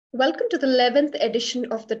Welcome to the 11th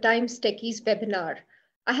edition of the Times Techies webinar.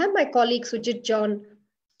 I have my colleague Sujit John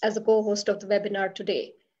as a co-host of the webinar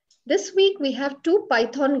today. This week we have two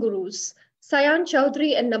Python gurus, Sayan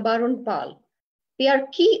Chowdhury and Nabarun Pal. They are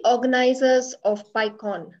key organizers of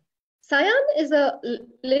PyCon. Sayan is a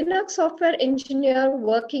Linux software engineer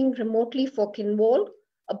working remotely for Kinvolk,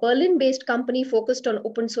 a Berlin-based company focused on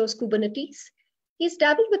open source Kubernetes. He's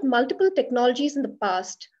dabbled with multiple technologies in the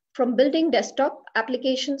past, from building desktop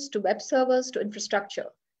applications to web servers to infrastructure.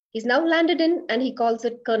 He's now landed in, and he calls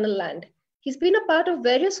it kernel land. He's been a part of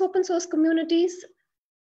various open source communities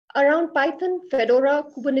around Python, Fedora,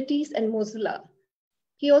 Kubernetes, and Mozilla.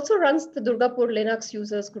 He also runs the Durgapur Linux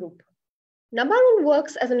users group. Nabarun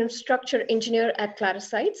works as an infrastructure engineer at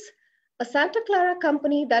Clarasites, a Santa Clara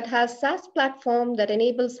company that has SaaS platform that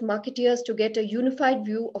enables marketeers to get a unified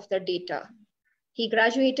view of their data. He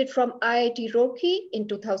graduated from IIT Roorkee in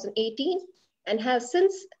 2018 and has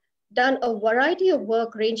since done a variety of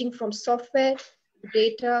work ranging from software to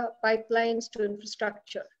data pipelines to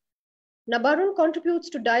infrastructure. Nabarun contributes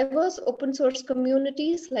to diverse open source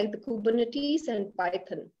communities like the Kubernetes and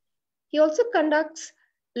Python. He also conducts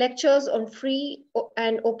lectures on free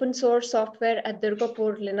and open source software at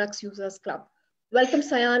Durgapur Linux Users Club. Welcome,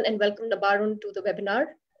 Sayan, and welcome, Nabarun, to the webinar.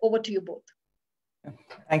 Over to you both.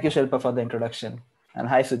 Thank you, Shilpa, for the introduction. And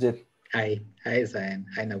hi, Sujit. Hi, Sayan.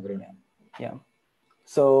 Hi, Nabarun. Yeah.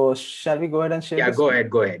 So shall we go ahead and share? Yeah, go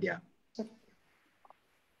ahead. Yeah.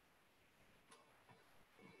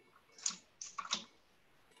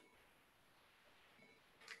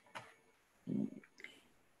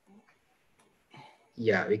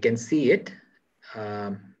 Yeah, we can see it.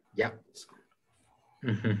 Yeah.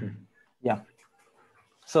 Yeah.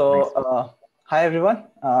 So hi, everyone.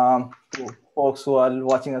 To folks who are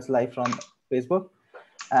watching us live from Facebook.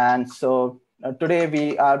 And so today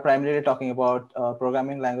we are primarily talking about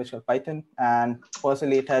programming language called Python. And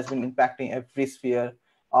personally, it has been impacting every sphere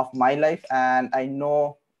of my life. And I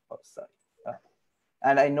know,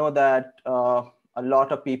 that a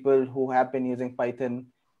lot of people who have been using Python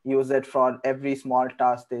use it for every small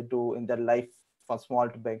task they do in their life, from small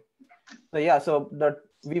to big. So yeah,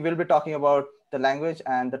 we will be talking about the language,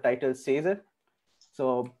 and the title says it.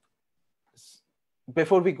 So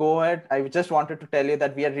before we go ahead, I just wanted to tell you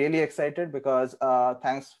that we are really excited because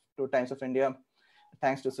thanks to Times of India,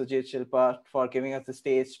 thanks to Sujit, Shilpa for giving us the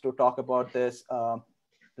stage to talk about this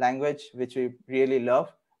language, which we really love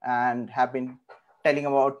and have been telling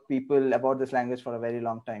about people about this language for a very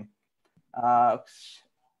long time.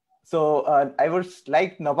 So I would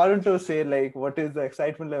like Nabarun to say, like, what is the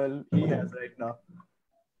excitement level he has right now?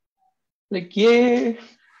 Like, yay.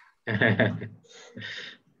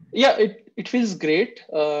 Yeah, it feels great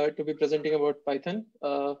to be presenting about Python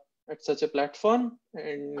at such a platform,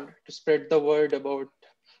 and to spread the word about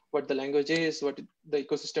what the language is, what the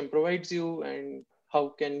ecosystem provides you, and how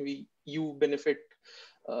can you benefit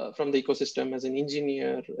from the ecosystem as an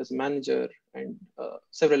engineer, as a manager, and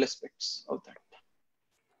several aspects of that.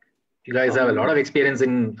 You guys have a lot of experience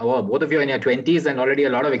both of you are in your 20s and already a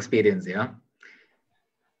lot of experience, yeah?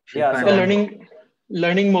 Yeah, so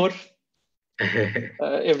learning more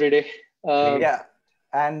every day. Yeah,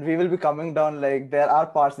 and we will be coming down, like, there are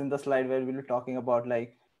parts in the slide where we'll be talking about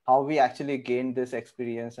like how we actually gained this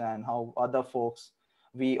experience and how other folks,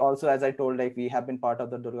 we also, as I told, like, we have been part of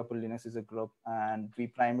the Durgapur Linux user group, and we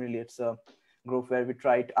primarily, it's a group where we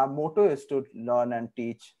our motto is to learn and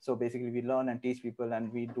teach. So basically we learn and teach people,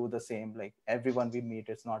 and we do the same, like everyone we meet.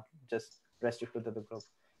 It's not just restricted to the group.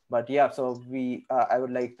 But yeah, so I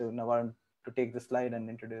would like to Navarun to take the slide and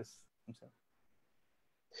introduce himself.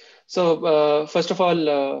 So first of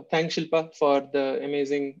all, thanks Shilpa for the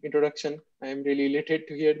amazing introduction. I am really elated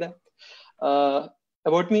to hear that.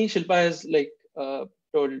 About me, Shilpa has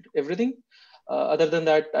told everything. Other than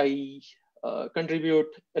that, I contribute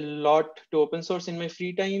a lot to open source in my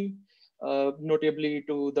free time, notably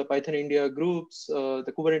to the Python India groups,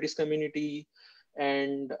 the Kubernetes community,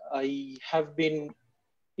 and I have been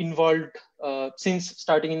involved since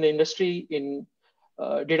starting in the industry in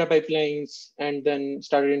data pipelines, and then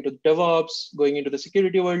started into DevOps, going into the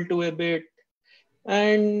security world too a bit.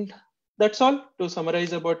 And that's all to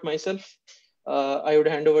summarize about myself. I would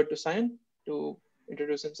hand over to Sayan to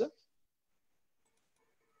introduce himself.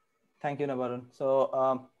 Thank you, Nabarun.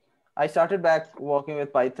 So I started back working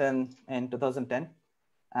with Python in 2010,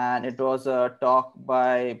 and it was a talk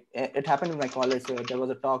it happened in my college. So there was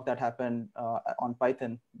a talk that happened on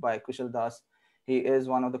Python by Kushal Das. He is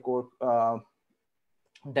one of the core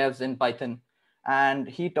devs in Python. And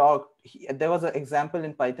there was an example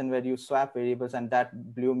in Python where you swap variables, and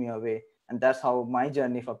that blew me away. And that's how my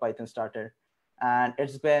journey for Python started. And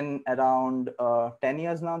it's been around 10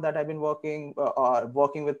 years now that I've been working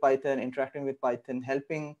with Python, interacting with Python,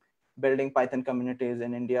 helping building Python communities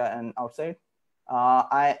in India and outside.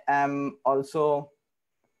 I am also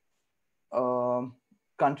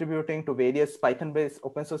contributing to various Python-based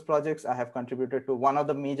open source projects. I have contributed to one of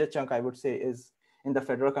the major chunk, I would say, is in the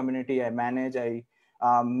Fedora community. I manage, I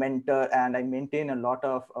mentor, and I maintain a lot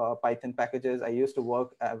of Python packages. I used to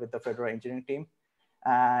work with the Fedora engineering team.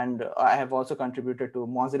 And I have also contributed to,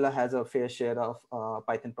 Mozilla has a fair share of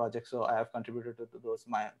Python projects. So I have contributed to those,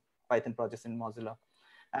 my Python projects in Mozilla.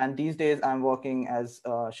 And these days I'm working, as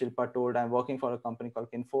Shilpa told, I'm working for a company called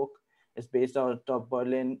Kinfolk. It's based out of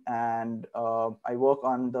Berlin, and I work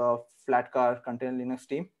on the Flatcar container Linux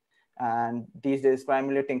team. And these days,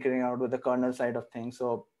 primarily tinkering out with the kernel side of things.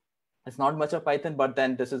 So it's not much of Python, but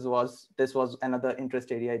then this was another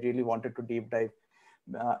interest area. I really wanted to deep dive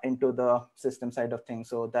into the system side of things.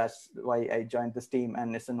 So that's why I joined this team.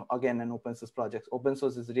 And it's again an open source project. Open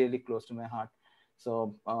source is really close to my heart.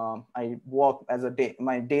 So I work as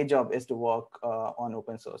my day job is to work on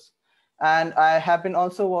open source. And I have been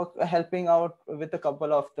also helping out with a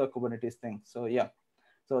couple of the Kubernetes things. So yeah,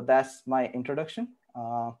 so that's my introduction.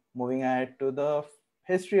 Moving ahead to the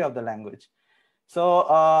history of the language.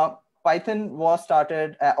 So Python was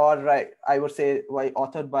started, I would say,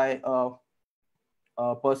 authored by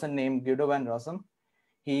a person named Guido van Rossum.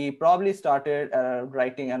 He probably started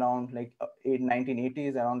writing around like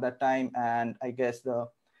 1980s, around that time. And I guess the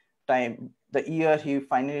year he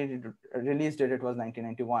finally released it was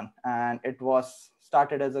 1991. And it was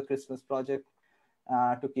started as a Christmas project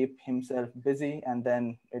to keep himself busy. And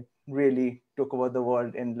then it really took over the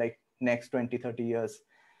world in like next 20, 30 years.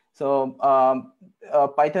 So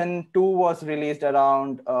Python 2 was released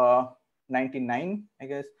around 99, I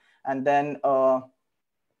guess. And then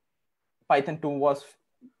Python 2 was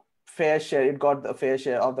fair share. It got the fair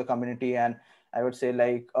share of the community. And I would say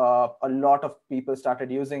like a lot of people started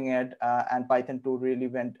using it, and Python 2 really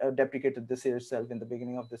went deprecated this year itself in the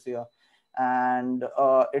beginning of this year. And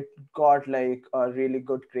it got like a really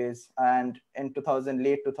good craze. And in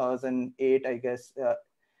late 2008, I guess,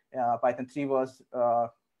 Python 3 was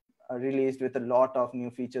released with a lot of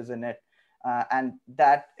new features in it. And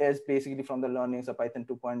that is basically from the learnings of Python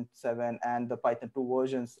 2.7 and the Python 2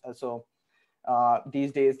 versions. So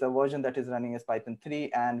these days, the version that is running is Python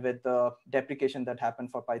 3. And with the deprecation that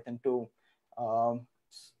happened for Python 2,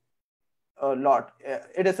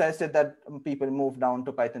 it is suggested that people move down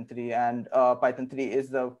to Python 3. And Python 3 is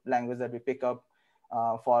the language that we pick up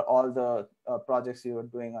for all the projects you are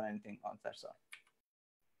doing or anything on that side.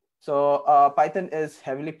 So Python is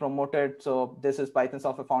heavily promoted. So this is Python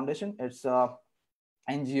Software Foundation. It's an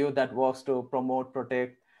NGO that works to promote,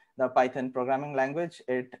 protect the Python programming language.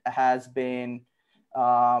 It has been,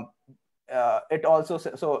 it also,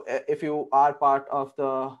 so if you are part of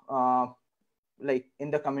the, like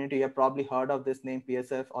in the community, you have probably heard of this name,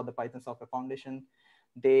 PSF, or the Python Software Foundation.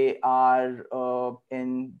 They are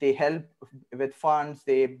they help with funds,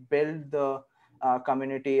 they build the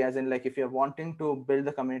community, as in like if you're wanting to build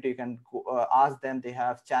the community, you can go, ask them. They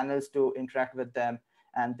have channels to interact with them.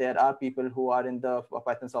 And there are people who are in the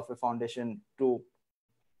Python Software Foundation to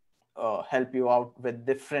help you out with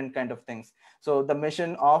different kind of things. So the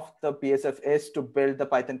mission of the PSF is to build the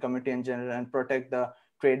Python community in general and protect the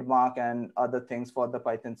trademark and other things for the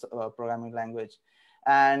Python programming language.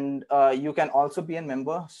 And you can also be a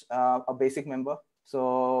member, a basic member.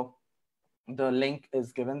 So the link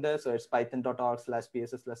is given there. So it's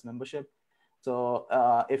python.org/pss/membership. So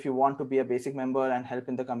if you want to be a basic member and help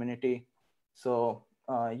in the community, so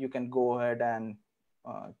you can go ahead and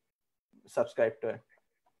subscribe to it.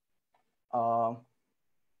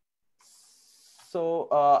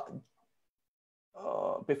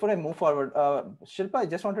 Before I move forward, Shilpa, I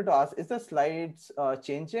just wanted to ask, is the slides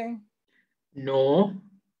changing? No.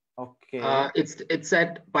 Okay. It's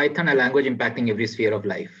at Python, a language impacting every sphere of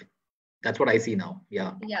life. That's what I see now.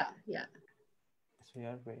 Yeah. Yeah, yeah.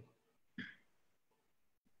 Sphere, wait.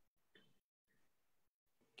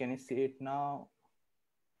 Can you see it now?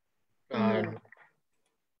 No.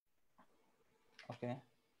 Okay.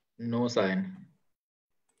 No sign.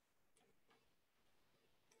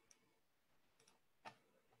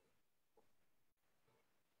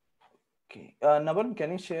 Okay. Nabarun,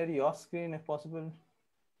 can you share your screen if possible?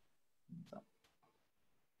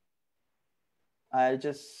 I'll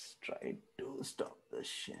just try to stop the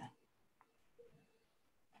share.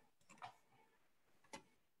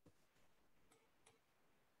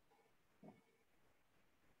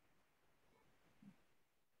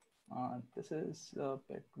 This is a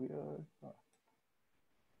bit weird.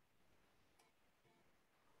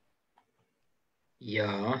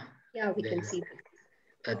 Yeah, Yeah, we can there's see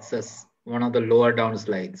this. that's one of the lower down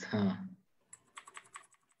slides.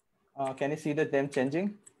 Can you see that them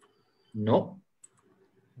changing? No,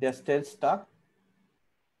 They're still stuck.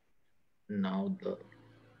 now the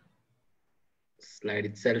slide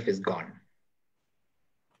itself is gone.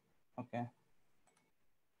 Okay.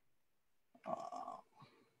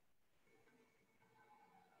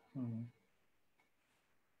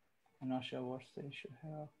 I'm not sure what's the issue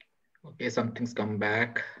here. Okay, something's come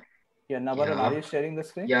back. Yeah, Nabarun, Yeah. are you sharing the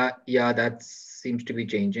screen? Yeah, that seems to be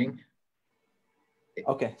changing.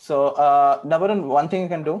 Okay, so Nabarun, one thing you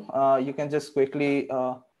can do, you can just quickly,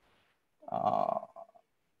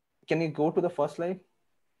 can you go to the first slide?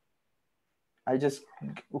 I'll just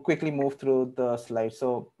quickly move through the slide.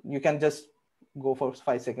 So you can just go for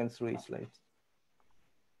 5 seconds through each slide.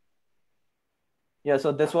 Yeah,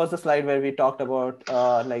 so this was the slide where we talked about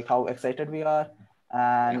like how excited we are.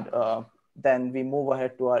 And then we move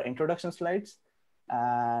ahead to our introduction slides.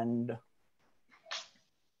 And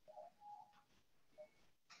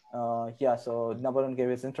yeah, so Nabarun gave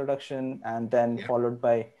his introduction and then followed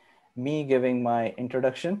by me giving my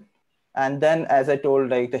introduction. And then, as I told,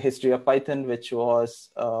 like the history of Python, which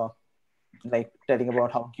was like telling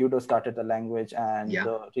about how Guido started the language and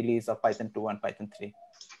the release of Python 2 and Python 3.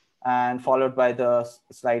 And followed by the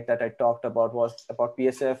slide that I talked about was about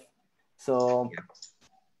PSF. So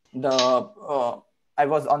I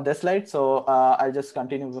was on this slide, so I'll just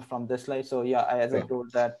continue from this slide. So yeah, as I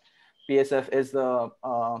told that PSF is the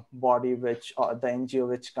body which, the NGO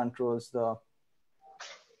which controls the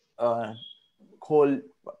whole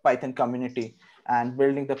Python community and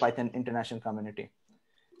building the Python international community.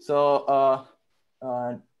 So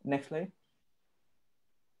next slide.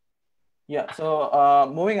 Yeah,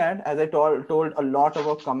 so moving ahead, as I told a lot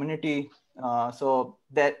about community. So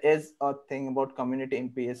there is a thing about community in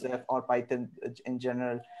PSF or Python in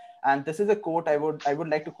general. And this is a quote I would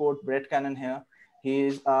like to quote Brett Cannon here. He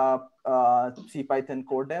is C Python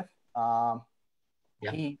code dev.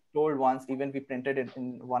 He told once, even we printed it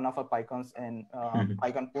in one of our PyCons in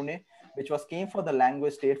PyCon Pune, which was came for the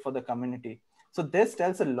language state for the community. So this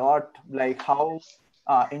tells a lot, like how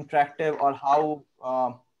interactive or how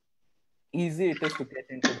easy it is to get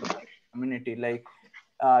into the community. Like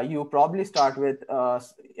you probably start with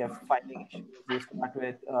finding issues, you start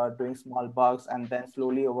with doing small bugs, and then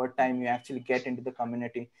slowly over time you actually get into the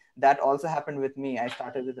community. That also happened with me. I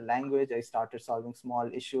started with the language, I started solving small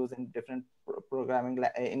issues in different programming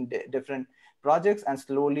in different projects, and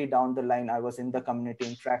slowly down the line I was in the community,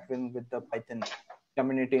 interacting with the Python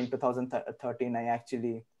community. In 2013 I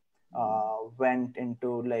actually went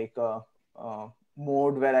into like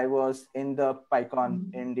mode where I was in the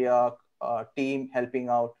PyCon India team, helping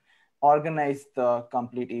out organize the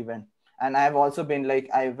complete event. And I've also been like,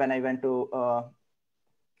 when I went to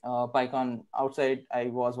PyCon outside, I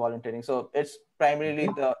was volunteering. So it's primarily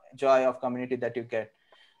the joy of community that you get.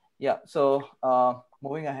 Yeah. So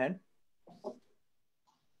moving ahead.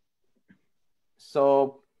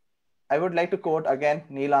 So I would like to quote again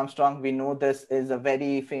Neil Armstrong. We know this is a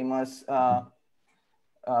very famous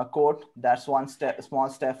quote. That's one small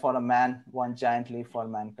step for a man, one giant leap for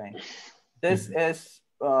mankind. This is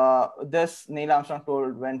this Neil Armstrong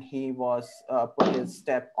told when he was put his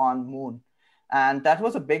step on moon, and that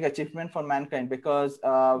was a big achievement for mankind because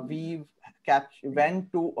we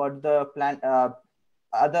went to the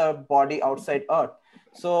other body outside Earth.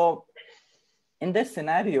 So in this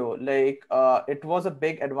scenario, like it was a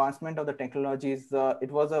big advancement of the technologies. It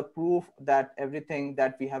was a proof that everything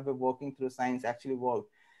that we have been working through science actually worked.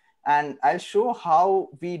 And I'll show how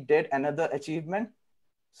we did another achievement.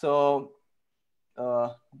 So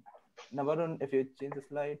Nabarun, if you change the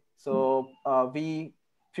slide. So we,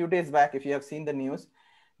 few days back, if you have seen the news,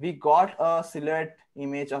 we got a silhouette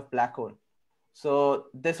image of black hole. So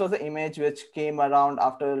this was an image which came around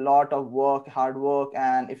after a lot of work, hard work.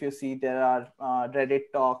 And if you see, there are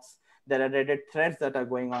Reddit talks, there are Reddit threads that are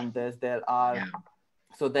going on this. There are,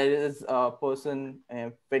 so there is a person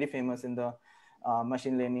very famous in the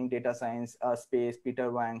machine learning data science space,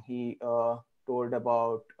 Peter Wang. He told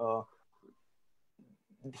about,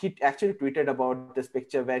 he actually tweeted about this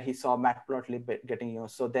picture where he saw matplotlib getting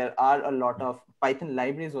used. So there are a lot of Python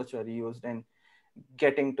libraries which are used in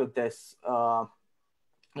getting to this,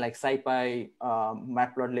 like SciPy,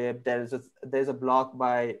 matplotlib. There's a blog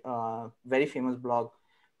by very famous blog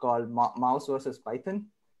called Mouse versus Python.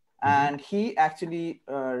 And he actually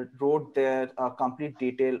wrote there a complete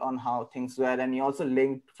detail on how things were. And he also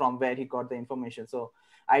linked from where he got the information. So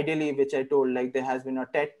ideally, which I told, like there has been a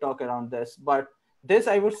TED talk around this, but this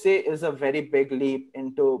I would say is a very big leap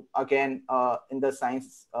into, again, in the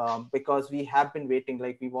science, because we have been waiting,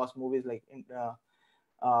 like we watch movies like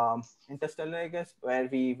Interstellar, I guess, where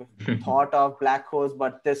we thought of black holes,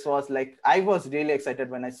 but this was like, I was really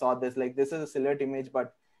excited when I saw this. Like, this is a silhouette image,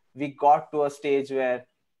 but we got to a stage where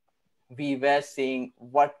we were seeing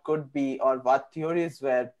what could be, or what theories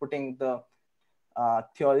were putting the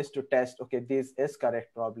theories to test. Okay, this is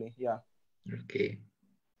correct, probably. Yeah. Okay.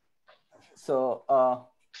 So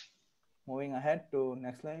moving ahead to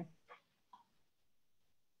next slide.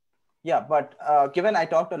 Yeah, but given I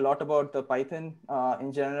talked a lot about the Python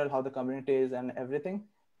in general, how the community is and everything,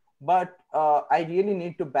 but I really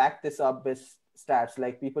need to back this up with stats.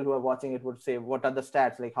 Like, people who are watching it would say, what are the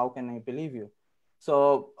stats? Like, how can I believe you?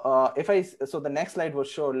 So so the next slide will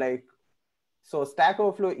show, like, so Stack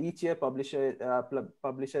Overflow each year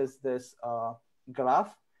publishes this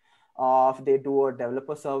graph of, they do a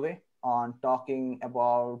developer survey on talking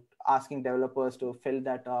about, asking developers to fill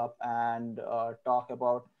that up and talk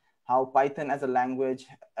about how Python as a language,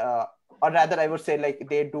 or rather I would say, like,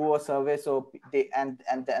 they do a survey. So they, and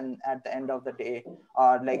then at the end of the day,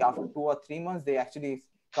 or like after 2 or 3 months, they actually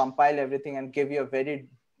compile everything and give you a very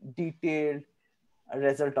detailed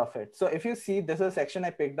result of it. So if you see, this is a section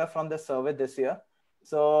I picked up from the survey this year.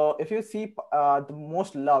 So if you see the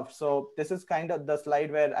most loved, so this is kind of the slide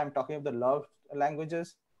where I'm talking of the loved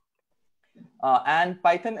languages, and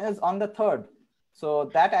Python is on the third. So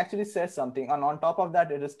that actually says something. And on top of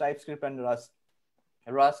that, it is TypeScript and Rust.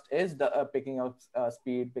 Rust is the picking up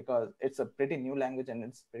speed, because it's a pretty new language and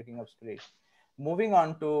it's picking up speed. Moving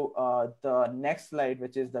on to the next slide,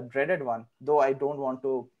 which is the dreaded one, though I don't want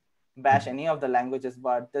to bash any of the languages,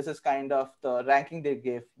 but this is kind of the ranking they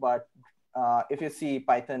give. But if you see,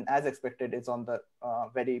 Python, as expected, is on the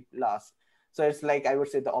very last. So it's like, I would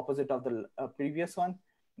say, the opposite of the previous one.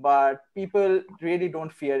 But people really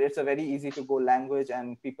don't fear. It's a very easy to go language,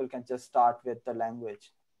 and people can just start with the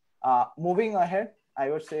language. Moving ahead, I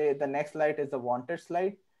would say the next slide is the wanted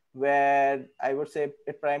slide, where I would say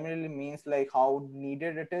it primarily means like how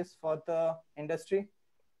needed it is for the industry.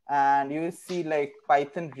 And you will see like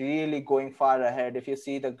Python really going far ahead. If you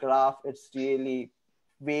see the graph, it's really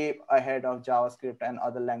way ahead of JavaScript and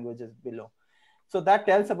other languages below. So that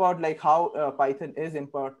tells about like how Python is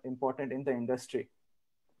important in the industry.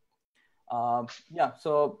 Yeah,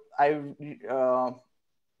 so I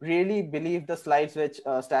really believe the slides which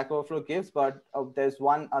Stack Overflow gives, but there's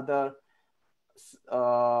one other,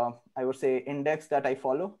 I would say, index that I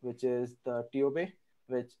follow, which is the TOB,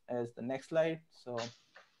 which is the next slide.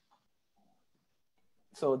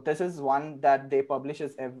 So this is one that they publish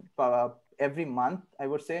every month, I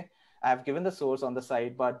would say. I have given the source on the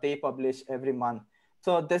site, but they publish every month.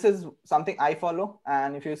 So this is something I follow.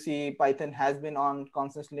 And if you see, Python has been on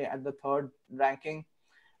constantly at the third ranking.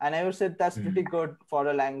 And I would say that's pretty good for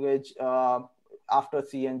a language after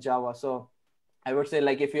C and Java. So I would say,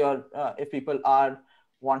 like, if people are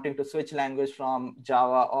wanting to switch language from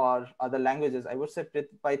Java or other languages, I would say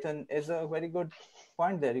Python is a very good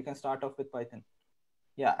point there. You can start off with Python.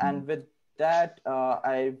 Yeah, and with that,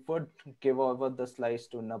 I would give over the slides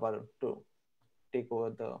to Nabarun to take over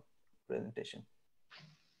the presentation.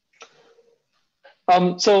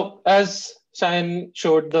 So as Sayan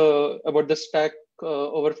showed about the Stack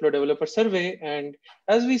Overflow developer survey, and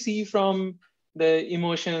as we see from the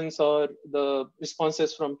emotions or the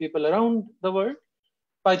responses from people around the world,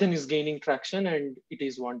 Python is gaining traction and it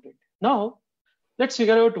is wanted. Now, let's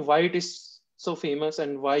figure out why it is so famous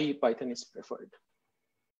and why Python is preferred.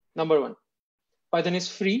 Number one, Python is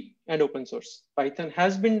free and open source. Python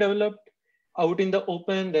has been developed out in the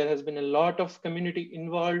open. There has been a lot of community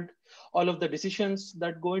involved. All of the decisions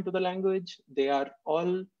that go into the language, they are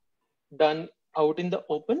all done out in the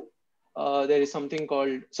open. There is something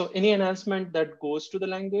called, so any enhancement that goes to the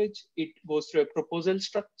language, it goes through a proposal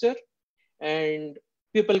structure, and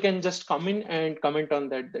people can just come in and comment on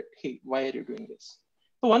that, hey, why are you doing this?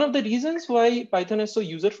 So one of the reasons why Python has so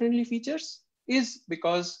user-friendly features is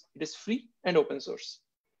because it is free and open source.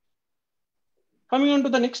 Coming on to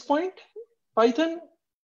the next point, Python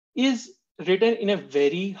is written in a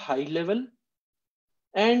very high level.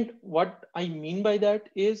 And what I mean by that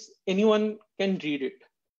is anyone can read it.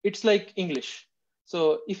 It's like English.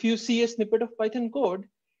 So if you see a snippet of Python code,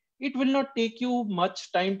 it will not take you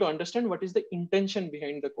much time to understand what is the intention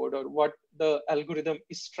behind the code or what the algorithm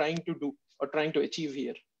is trying to do or trying to achieve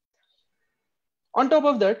here. On top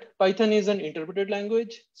of that, Python is an interpreted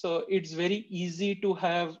language. So it's very easy to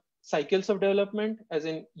have cycles of development, as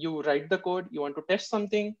in you write the code, you want to test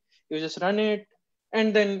something, you just run it.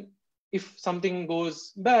 And then if something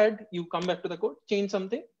goes bad, you come back to the code, change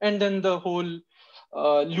something, and then the whole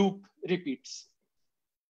loop repeats.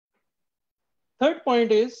 Third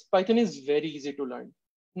point is Python is very easy to learn.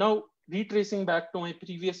 Now, retracing back to my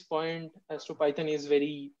previous point as to Python is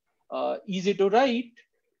very easy to write,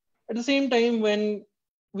 at the same time, when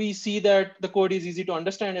we see that the code is easy to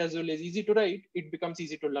understand as well as easy to write, it becomes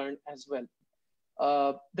easy to learn as well.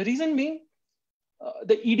 The reason being,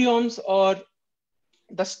 the idioms or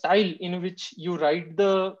the style in which you write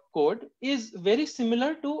the code is very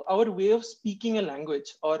similar to our way of speaking a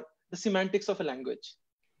language or the semantics of a language.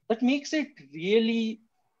 That makes it really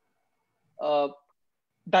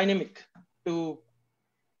dynamic to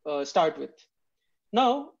start with.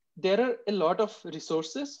 Now, there are a lot of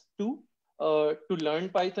resources to learn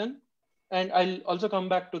Python. And I'll also come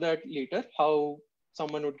back to that later, how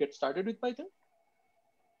someone would get started with Python.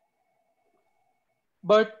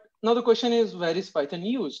 But now the question is, where is Python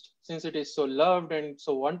used? Since it is so loved and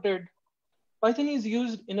so wanted, Python is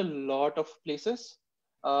used in a lot of places.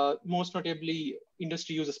 Most notably,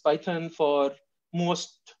 industry uses Python for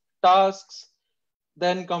most tasks.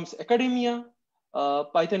 Then comes academia.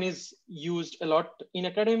 Python is used a lot in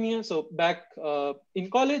academia. So back in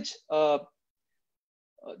college,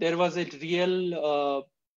 there was a real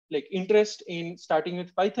interest in starting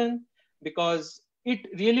with Python because it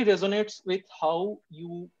really resonates with how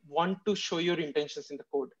you want to show your intentions in the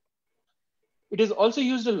code. It is also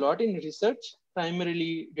used a lot in research,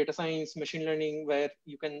 primarily data science, machine learning, where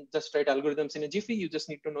you can just write algorithms in a jiffy. You just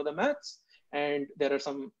need to know the maths. And there are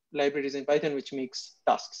some libraries in Python which makes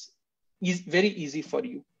tasks very easy for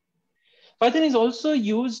you. Python is also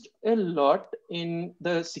used a lot in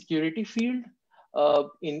the security field,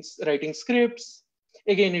 in writing scripts.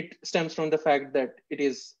 Again, it stems from the fact that it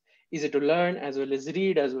is easy to learn as well as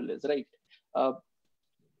read as well as write.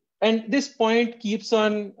 And this point keeps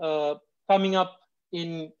on coming up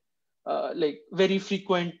in very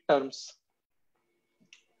frequent terms.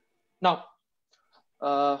 Now,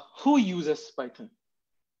 who uses Python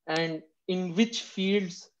and in which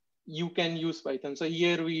fields you can use Python? So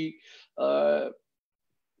here we try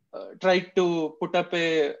to put up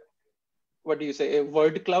a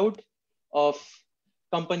word cloud of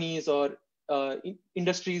companies or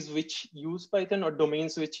industries which use Python or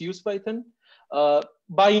domains which use Python.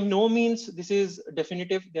 By no means this is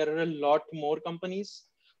definitive. There are a lot more companies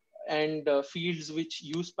and fields which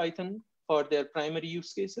use Python for their primary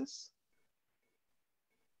use cases.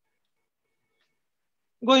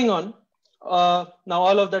 Going on, now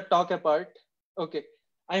all of that talk apart, okay,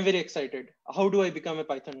 I'm very excited. How do I become a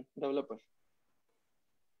Python developer?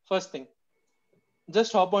 First thing,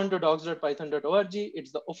 just hop on to docs.python.org.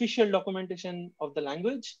 It's the official documentation of the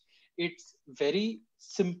language. It's very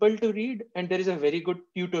simple to read, and there is a very good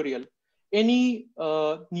tutorial. Any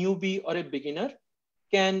newbie or a beginner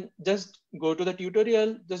can just go to the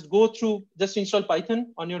tutorial, just install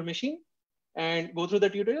Python on your machine and go through the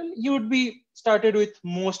tutorial. You would be started with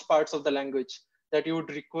most parts of the language that you would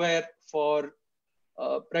require for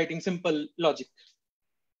writing simple logic.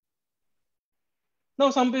 Now,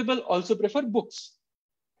 some people also prefer books.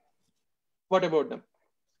 What about them?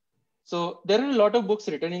 So there are a lot of books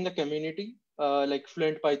written in the community, like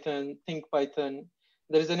Fluent Python, Think Python.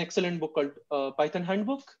 There is an excellent book called Python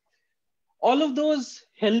Handbook. All of those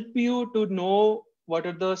help you to know what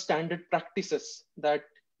are the standard practices that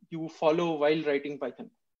you follow while writing Python.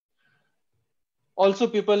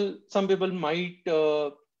 Also, some people might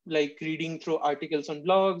like reading through articles on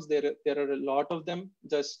blogs. There are a lot of them.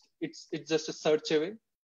 It's just a search away.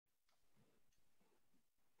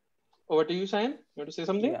 Over to you, Sayan. You want to say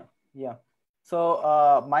something? Yeah.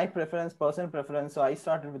 So my personal preference. So I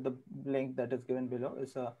started with the link that is given below.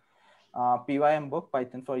 It's a PYM book,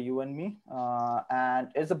 Python for You and Me, and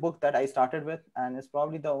it's a book that I started with, and it's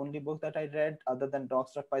probably the only book that I read other than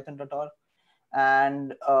docs.python.org.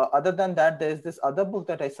 And other than that, there's this other book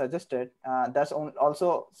that I suggested. That's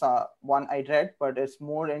also one I read, but it's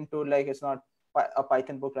more into it's not a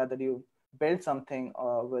Python book, rather you build something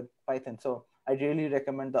with Python. So I really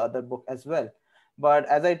recommend the other book as well. But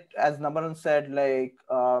as Nabarun said,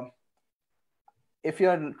 if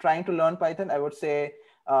you're trying to learn Python, I would say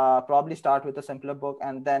probably start with a simpler book,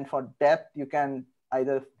 and then for depth, you can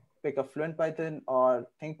either pick a Fluent Python or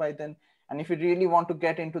Think Python. And if you really want to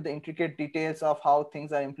get into the intricate details of how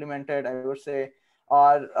things are implemented, I would say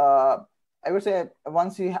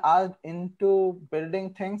once you are into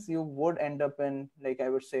building things, you would end up in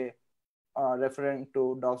referring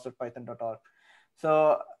to docs.python.org.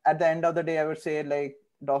 So at the end of the day, I would say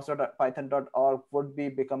docs.python.org would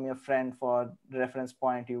become your friend for reference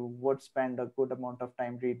point. You would spend a good amount of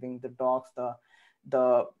time reading the docs, the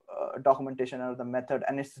the documentation or the method,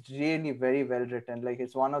 and it's really very well written. Like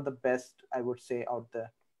it's one of the best, I would say, out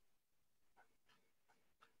there.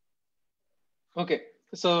 Okay,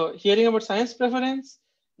 so hearing about science preference,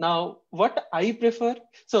 now what I prefer.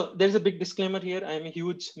 So there's a big disclaimer here. I'm a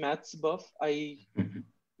huge maths buff. I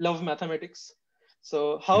love mathematics.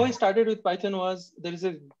 So how I started with Python was, there is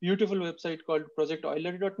a beautiful website called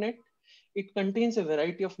projecteuler.net. It contains a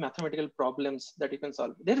variety of mathematical problems that you can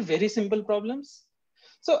solve. They're very simple problems.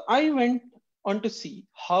 So I went on to see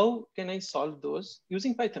how can I solve those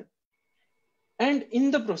using Python. And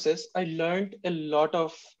in the process, I learned a lot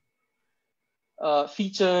of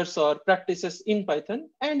features or practices in Python,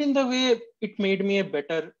 and in the way it made me a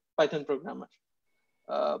better Python programmer.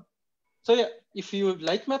 So yeah, if you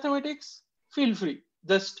like mathematics, feel free.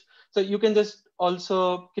 So you can just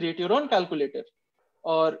also create your own calculator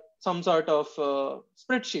or some sort of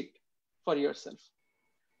spreadsheet for yourself.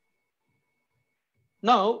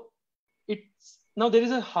 Now there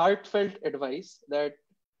is a heartfelt advice that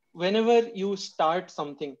whenever you start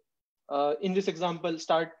something, in this example,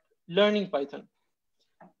 start learning Python,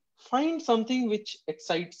 find something which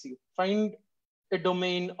excites you. Find a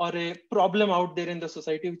domain or a problem out there in the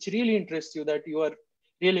society which really interests you, that you are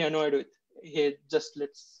really annoyed with. Hey, just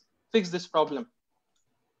let's fix this problem.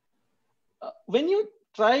 When you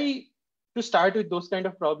try to start with those kind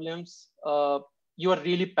of problems, you are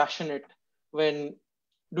really passionate when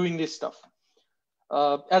doing this stuff.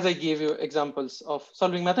 As I gave you examples of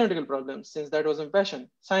solving mathematical problems, since that was my passion.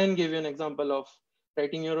 Sayan gave you an example of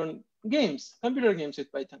writing your own games, computer games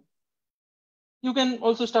with Python. You can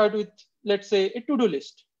also start with, let's say, a to-do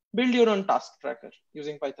list. Build your own task tracker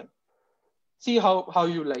using Python. See how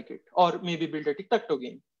you like it. Or maybe build a tic-tac-toe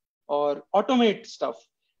game. Or automate stuff.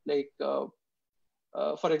 Like,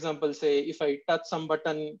 for example, say, if I touch some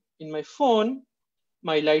button in my phone,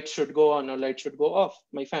 my light should go on or light should go off.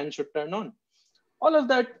 My fan should turn on. All of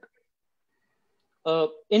that,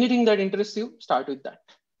 anything that interests you, start with that.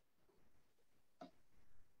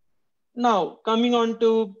 Now, coming on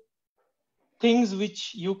to things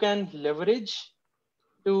which you can leverage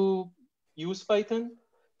to use Python.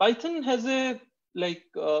 Python has a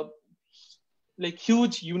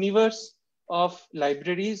huge universe of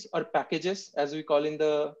libraries or packages, as we call in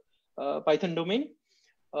the Python domain,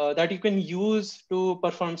 that you can use to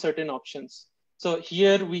perform certain options. So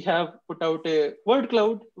here we have put out a word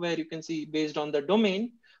cloud where you can see, based on the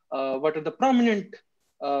domain, what are the prominent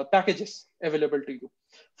packages available to you.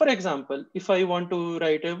 For example, if I want to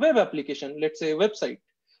write a web application, let's say a website,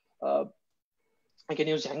 I can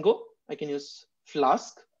use Django, I can use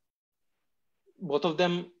Flask. Both of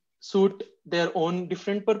them suit their own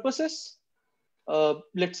different purposes.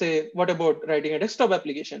 Let's say, what about writing a desktop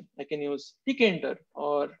application? I can use tkinter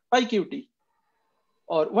or PyQt.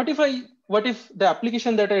 Or what if the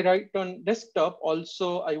application that I write on desktop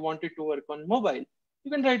also I want it to work on mobile?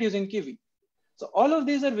 You can write using Kiwi. So all of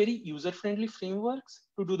these are very user-friendly frameworks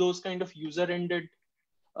to do those kind of user-ended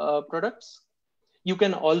products. You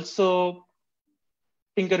can also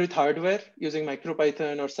tinker with hardware using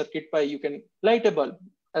MicroPython or CircuitPy. You can light a bulb,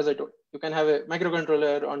 as I told. You can have a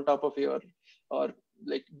microcontroller on top of your, or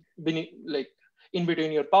in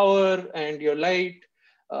between your power and your light,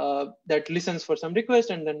 that listens for some request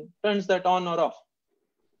and then turns that on or off.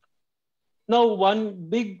 Now, one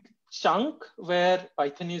big chunk where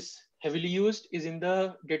Python is heavily used is in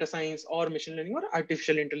the data science or machine learning or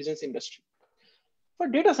artificial intelligence industry. For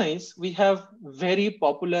data science, we have very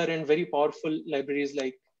popular and very powerful libraries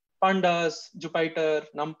like Pandas, Jupyter,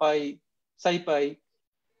 NumPy, SciPy.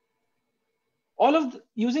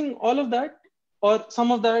 Using all of that, or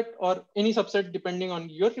some of that, or any subset depending on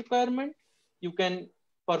your requirement, you can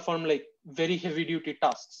perform like very heavy duty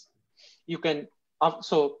tasks. You can,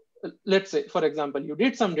 so let's say, for example, you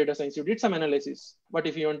did some data science, you did some analysis, but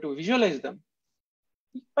if you want to visualize them,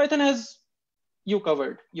 Python has you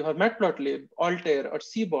covered. You have Matplotlib, Altair, or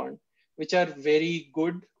Seaborn, which are very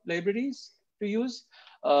good libraries to use.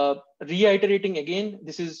 Reiterating again,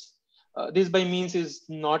 this by means is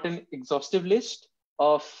not an exhaustive list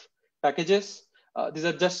of packages. These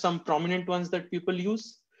are just some prominent ones that people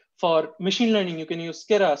use. For machine learning, you can use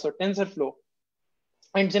Keras or TensorFlow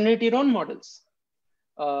and generate your own models.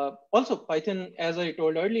 Also, Python, as I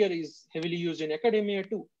told earlier, is heavily used in academia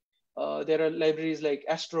too. There are libraries like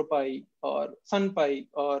AstroPy or SunPy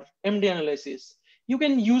or MD analysis. You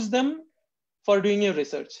can use them for doing your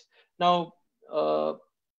research. Now, MD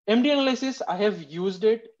analysis, I have used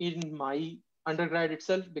it in my undergrad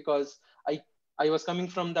itself because I was coming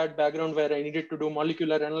from that background where I needed to do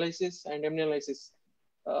molecular analysis, and MD analysis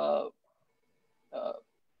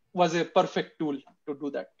was a perfect tool to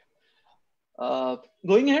do that.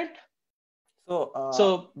 Going ahead.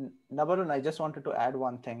 So, Nabarun, I just wanted to add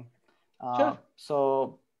one thing. Sure.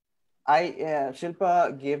 So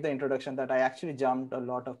Shilpa gave the introduction that I actually jumped a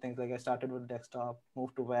lot of things. Like I started with desktop,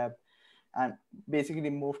 moved to web, and basically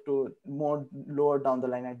moved to more lower down the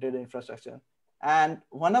line. I did infrastructure. And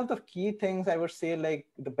one of the key things I would say, like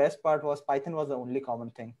the best part was Python was the only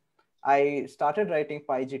common thing. I started writing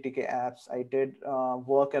PyGTK apps. I did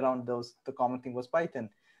work around those. The common thing was Python.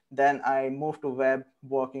 Then I moved to web,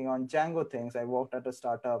 working on Django things. I worked at a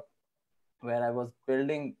startup where I was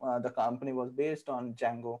building, the company was based on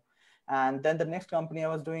Django. And then the next company I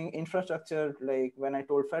was doing infrastructure, like when I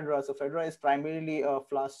told Fedora. So Fedora is primarily a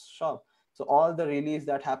Flask shop. So all the release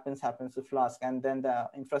that happens to Flask, and then the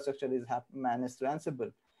infrastructure is managed to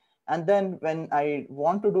Ansible. And then when I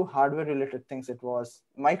want to do hardware related things, it was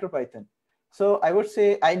MicroPython. So I would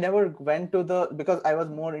say I never went to the, because I was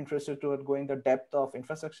more interested toward going the depth of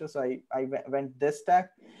infrastructure. So I went this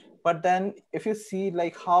stack. But then if you see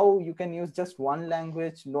like how you can use just one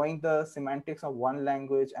language, knowing the semantics of one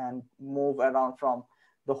language and move around from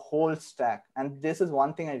the whole stack. And this is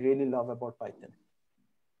one thing I really love about Python.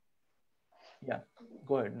 Yeah,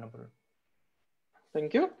 go ahead, Nabarun.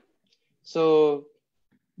 Thank you. So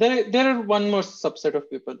there are one more subset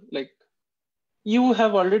of people. Like you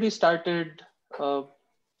have already started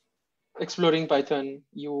exploring Python.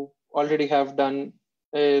 You already have done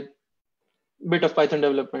a bit of Python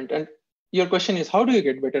development. And your question is, how do you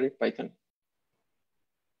get better at Python?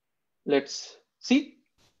 Let's see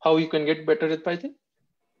how you can get better at Python.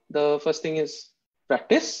 The first thing is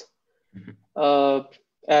practice.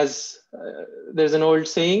 As there's an old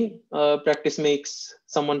saying, practice makes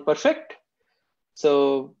someone perfect.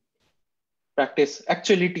 So practice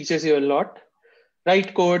actually teaches you a lot.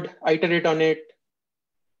 Write code, iterate on it.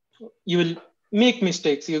 You will make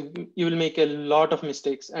mistakes. You will make a lot of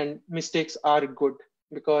mistakes, and mistakes are good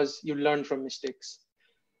because you learn from mistakes.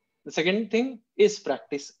 The second thing is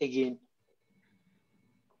practice again.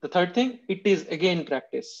 The third thing, it is again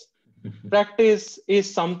practice. Practice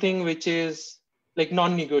is something which is like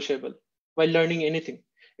non-negotiable while learning anything.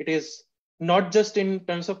 It is not just in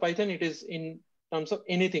terms of Python, it is in terms of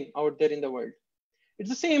anything out there in the world. It's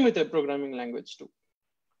the same with a programming language too.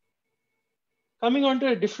 Coming on to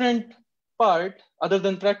a different part other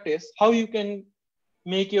than practice, how you can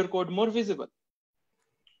make your code more visible.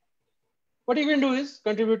 What you can do is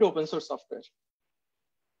contribute to open source software.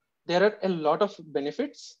 There are a lot of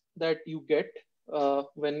benefits that you get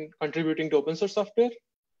when contributing to open source software.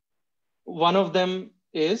 One of them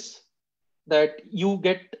is that you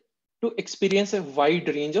get to experience a wide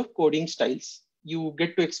range of coding styles. You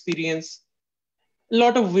get to experience a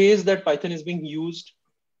lot of ways that Python is being used,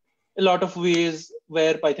 a lot of ways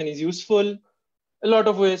where Python is useful, a lot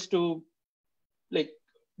of ways to like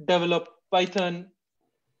develop Python.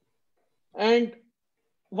 And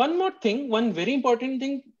one more thing, one very important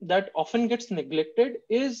thing that often gets neglected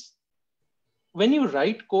is when you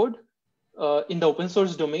write code in the open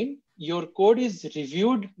source domain, your code is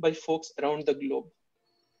reviewed by folks around the globe.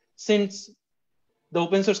 Since the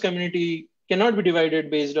open source community cannot be divided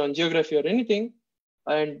based on geography or anything,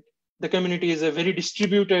 and the community is a very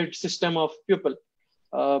distributed system of people.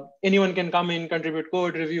 Anyone can come in, contribute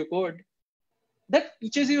code, review code. That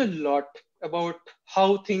teaches you a lot about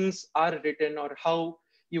how things are written or how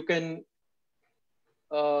you can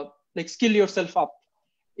like skill yourself up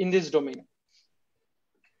in this domain.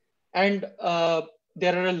 And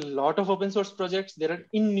there are a lot of open source projects. There are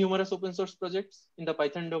innumerous open source projects in the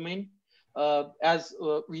Python domain. As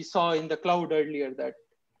we saw in the cloud earlier, that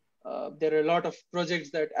there are a lot of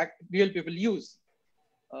projects that real people use.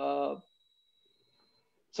 So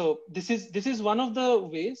this is one of the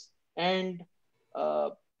ways. And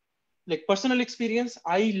like personal experience,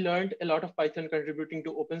 I learned a lot of Python contributing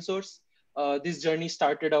to open source. This journey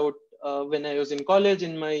started out when I was in college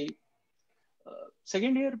in my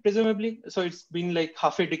second year, presumably. So it's been like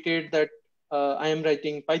half a decade that I am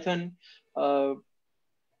writing Python.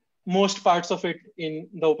 Most parts of it in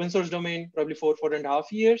the open source domain, probably 4.5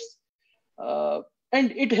 years.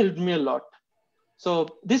 And it helped me a lot.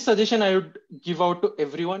 So this suggestion I would give out to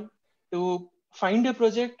everyone, to find a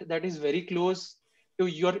project that is very close to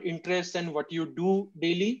your interests and what you do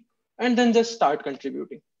daily, and then just start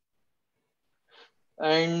contributing.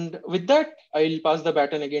 And with that, I'll pass the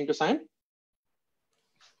baton again to Sayan.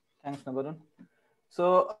 Thanks, Nabarun.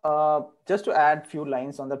 So just to add few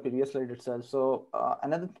lines on the previous slide itself. So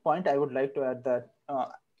another point I would like to add that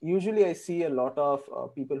usually I see a lot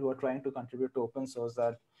of people who are trying to contribute to open source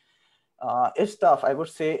that it's tough. I would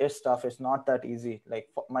say it's tough. It's not that easy. Like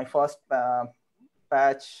my first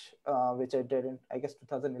patch, which I did in, I guess,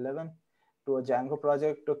 2011, to a Django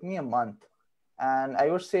project took me a month. And I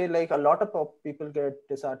would say like a lot of people get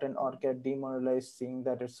disheartened or get demoralized seeing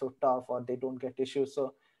that it's so tough or they don't get issues.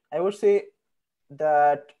 So I would say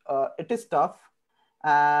that it is tough.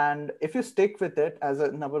 And if you stick with it, as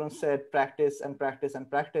Nabarun said, practice and practice and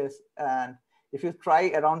practice. And if you try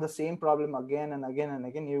around the same problem again and again and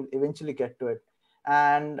again, you eventually get to it.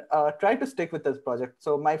 And try to stick with this project.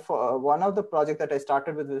 So one of the project that I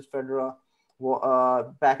started with is Fedora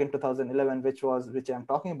back in 2011, which I'm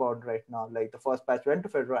talking about right now. Like the first batch went to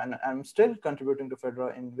Fedora, and I'm still contributing to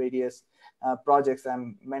Fedora in various projects.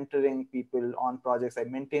 I'm mentoring people on projects. I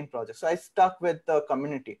maintain projects. So I stuck with the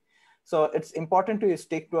community. So it's important to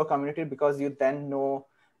stick to a community because you then know,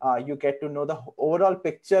 you get to know the overall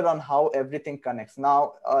picture on how everything connects.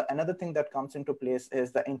 Now, another thing that comes into place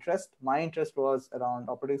is the interest. My interest was around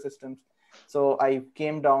operating systems. So I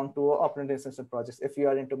came down to operating system projects. If you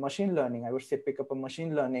are into machine learning, I would say pick up a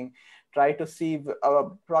machine learning, try to see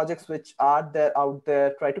projects which are there out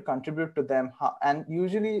there, try to contribute to them. And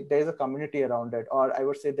usually there's a community around it, or I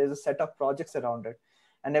would say there's a set of projects around it.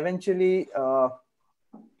 And eventually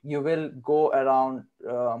you will go around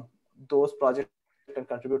those projects and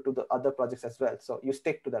contribute to the other projects as well. So you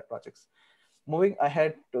stick to that projects. Moving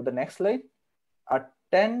ahead to the next slide.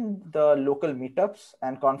 Attend the local meetups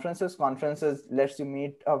and conferences. Conferences lets you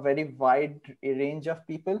meet a very wide range of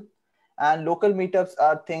people. And local meetups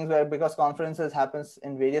are things where, because conferences happens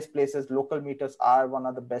in various places, local meetups are one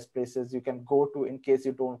of the best places you can go to in case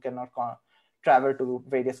you cannot travel to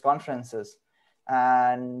various conferences.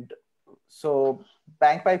 And so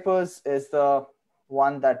Bagpipers is the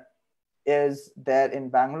one that is there in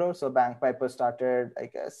Bangalore. So Bagpipers started, I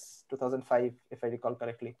guess, 2005, if I recall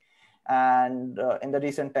correctly. And in the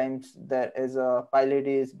recent times, there is a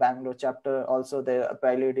PyLadies Bangalore chapter. Also, there are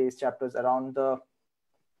PyLadies chapters around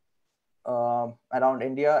around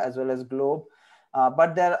India as well as globe.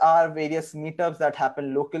 But there are various meetups that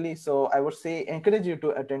happen locally. So I would say encourage you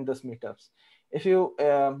to attend those meetups. If you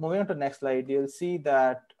moving on to the next slide, you'll see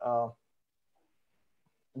that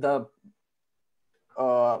the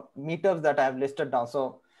meetups that I have listed down.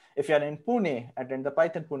 So if you're in Pune, attend the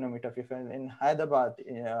Python Pune meetup. If you're in Hyderabad,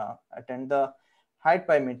 attend the Hyde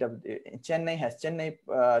Pi meetup. Chennai has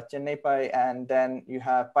Chennai Pi, and then you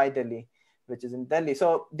have Pi Delhi, which is in Delhi.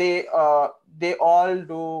 So they all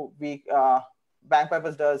do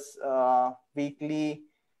Bagpipers does monthly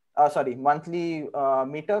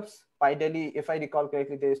meetups. Pi Delhi, if I recall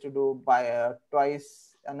correctly, they used to do by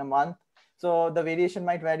twice in a month. So the variation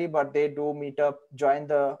might vary, but they do meet up, join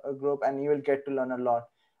the group, and you will get to learn a lot.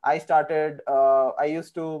 I started, there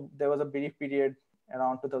was a brief period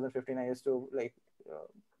around 2015. I used to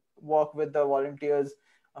work with the volunteers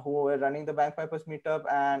who were running the Bagpipers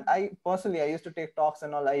meetup. And I used to take talks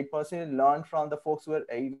and all. I personally learned from the folks who were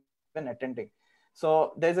even attending.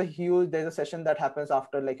 So there's a session that happens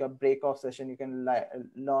after like a break-off session. You can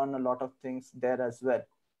learn a lot of things there as well.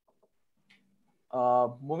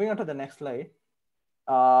 Moving on to the next slide.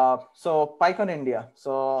 So PyCon India.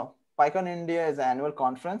 So PyCon India is an annual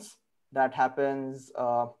conference that happens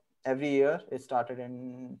every year. It started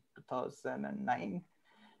in 2009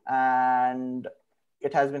 and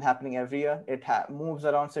it has been happening every year. It moves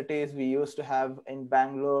around cities. We used to have in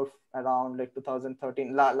Bangalore around like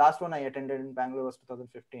 2013. Last one I attended in Bangalore was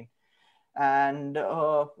 2015. And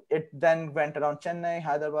it then went around Chennai,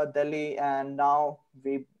 Hyderabad, Delhi, and now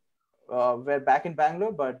we're back in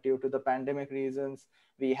Bangalore, but due to the pandemic reasons,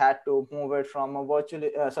 we had to move it from an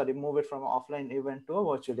offline event to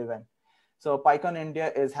a virtual event. So PyCon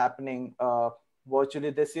India is happening virtually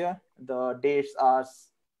this year. The dates are,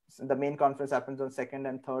 the main conference happens on 2nd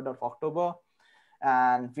and 3rd of October,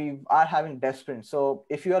 and we are having dev sprints. So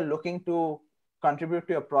if you are looking to contribute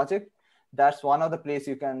to your project, that's one of the places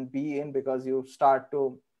you can be in, because you start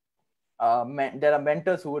to, there are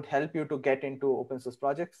mentors who would help you to get into open source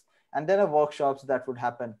projects. And there are workshops that would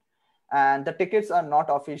happen. And the tickets are not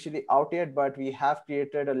officially out yet, but we have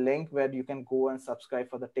created a link where you can go and subscribe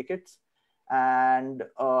for the tickets. And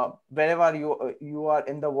wherever you are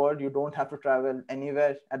in the world, you don't have to travel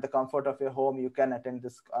anywhere. At the comfort of your home, you can attend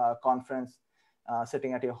this conference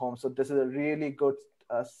sitting at your home. So this is a really good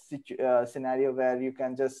scenario where you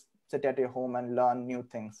can just sit at your home and learn new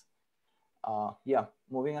things. Yeah,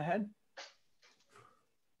 moving ahead.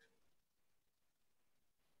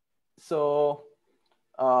 So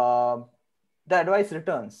the advice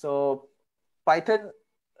returns. So Python,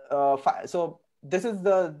 so this is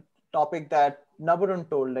the topic that Nabarun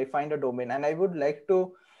told, like find a domain. And I would like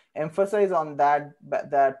to emphasize on that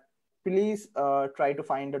please try to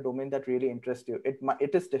find a domain that really interests you.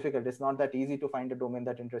 It is difficult. It's not that easy to find a domain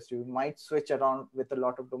that interests you. You might switch around with a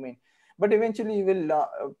lot of domain, but eventually you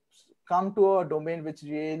will come to a domain which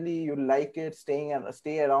really you like it, stay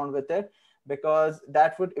around with it, because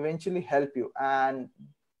that would eventually help you. And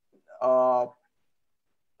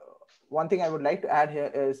one thing I would like to add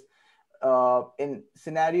here is, in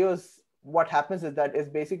scenarios, what happens is that it's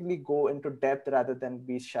basically go into depth rather than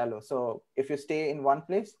be shallow. So if you stay in one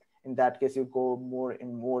place, in that case, you go more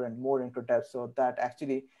and more into depth. So that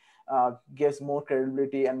actually gives more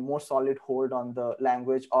credibility and more solid hold on the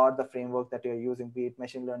language or the framework that you're using, be it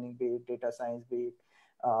machine learning, be it data science, be it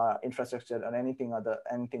infrastructure, or anything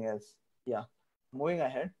else. Yeah. Moving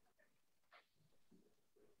ahead.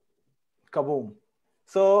 Kaboom.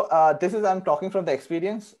 So I'm talking from the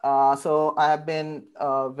experience. So I have been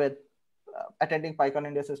attending PyCon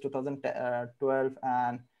India since 2012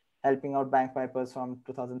 and helping out bank pipers from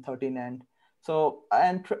 2013. And so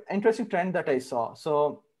an interesting trend that I saw.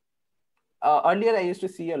 So earlier I used to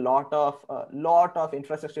see a lot of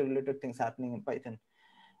infrastructure related things happening in Python.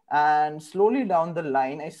 And slowly down the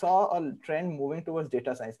line, I saw a trend moving towards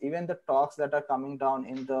data science. Even the talks that are coming down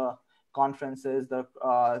in the conferences, the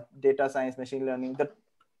data science, machine learning, the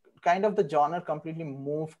kind of the genre completely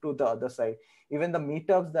moved to the other side. Even the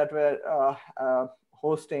meetups that were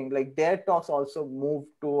hosting, like their talks also moved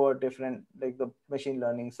to a different, like the machine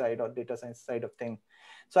learning side or data science side of thing.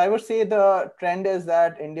 So I would say the trend is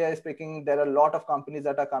that India is picking, there are a lot of companies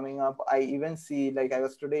that are coming up. I even see, like I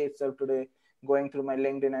was today going through my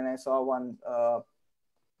LinkedIn and I saw one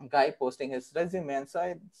guy posting his resume,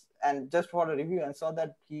 and just for a review, and saw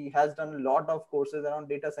that he has done a lot of courses around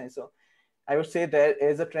data science. So I would say there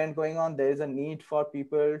is a trend going on. There is a need for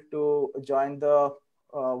people to join the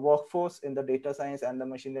workforce in the data science and the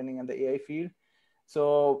machine learning and the AI field.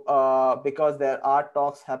 So because there are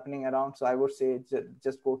talks happening around, so I would say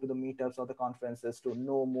just go to the meetups or the conferences to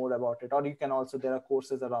know more about it. Or you can also, there are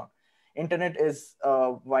courses around. Internet is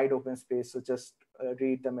a wide open space, so just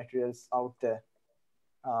read the materials out there.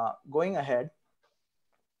 Going ahead.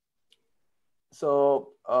 So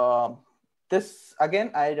this,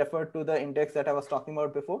 again, I refer to the index that I was talking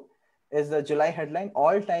about before, is the July headline,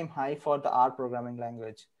 all-time high for the R programming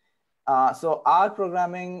language. So R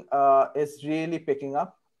programming is really picking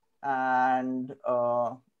up, and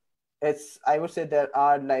I would say there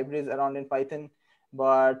are libraries around in Python,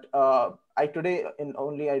 but I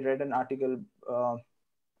read an article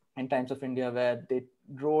in Times of India where they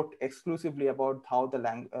wrote exclusively about how the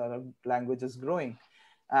language is growing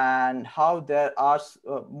and how there are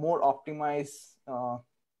more optimized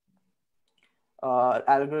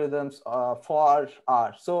algorithms for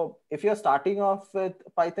R. So if you're starting off with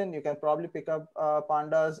Python, you can probably pick up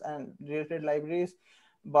pandas and related libraries.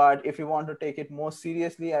 But if you want to take it more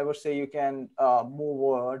seriously, I would say you can move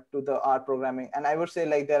over to the R programming. And I would say,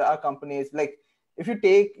 like, there are companies, like if you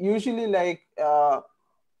take usually, like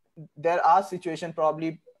there are situations,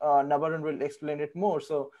 probably Nabarun will explain it more.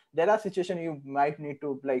 So there are situations you might need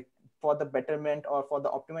to, like, for the betterment or for the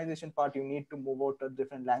optimization part, you need to move out to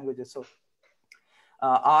different languages. So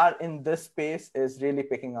R in this space is really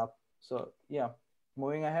picking up. So yeah,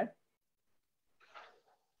 moving ahead.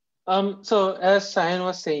 So as Sayan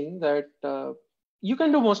was saying that you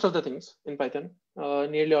can do most of the things in Python,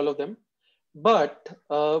 nearly all of them. But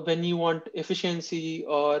when you want efficiency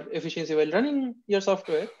while running your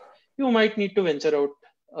software, you might need to venture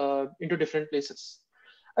out into different places.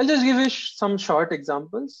 I'll just give you some short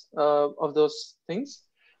examples of those things.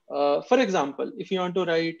 For example, if you want to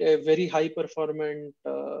write a very high performant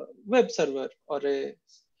web server or a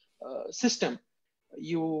system,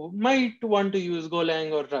 you might want to use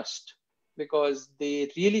Golang or Rust because they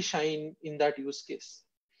really shine in that use case.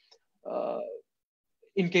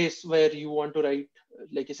 In case where you want to write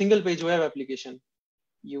like a single page web application,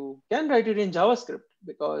 you can write it in JavaScript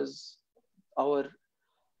because our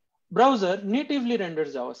browser natively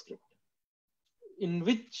renders JavaScript, in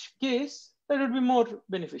which case that would be more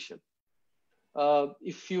beneficial.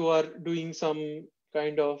 If you are doing some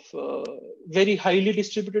kind of very highly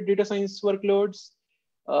distributed data science workloads,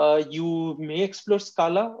 you may explore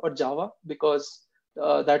Scala or Java because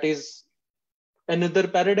that is another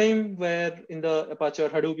paradigm where in the Apache or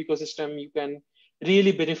Hadoop ecosystem, you can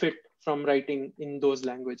really benefit from writing in those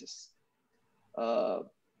languages.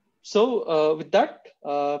 So with that,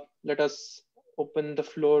 let us open the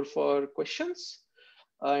floor for questions.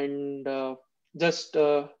 And just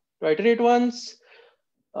to iterate once,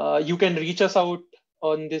 you can reach us out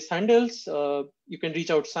on these handles. You can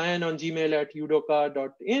reach out Sayan on Gmail at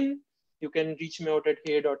udoka.in. You can reach me out at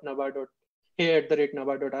hey.nabar.in.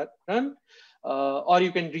 hey@nabar.run, or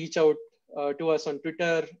you can reach out to us on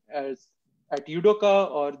Twitter as at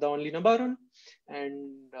Udoka or the only Nabarun.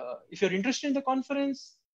 And if you're interested in the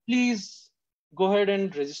conference, please go ahead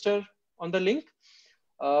and register on the link.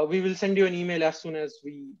 We will send you an email as soon as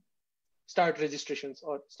we start registrations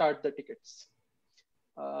or start the tickets.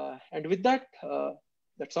 And with that,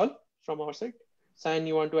 that's all from our side. Sayan,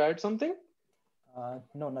 you want to add something?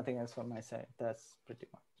 No, nothing else from my side. That's pretty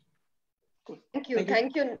much. Cool. Thank you,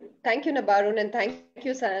 Nabarun, and thank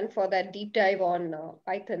you, Sayan, for that deep dive on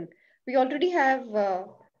Python. We already have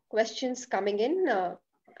questions coming in,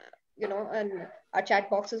 and our chat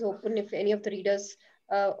box is open. If any of the readers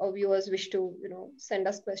or viewers wish to, send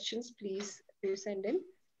us questions, please do send in.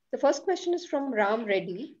 The first question is from Ram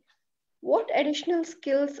Reddy. What additional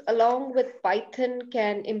skills along with Python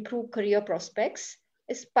can improve career prospects?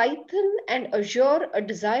 Is Python and Azure a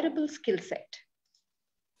desirable skill set?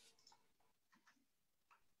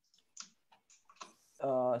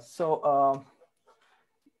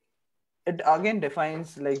 It again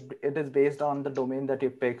defines, like, it is based on the domain that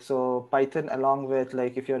you pick. So Python, along with,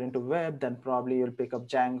 like, if you're into web, then probably you'll pick up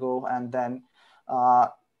Django, and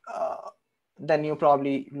then you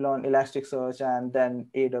probably learn Elasticsearch and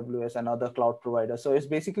then AWS and other cloud providers. So it's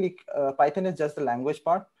basically Python is just the language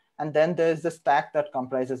part, and then there's the stack that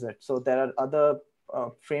comprises it. So there are other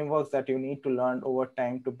frameworks that you need to learn over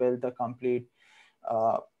time to build the complete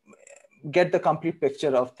get the complete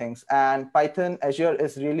picture of things. And Python, Azure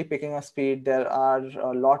is really picking up speed. There are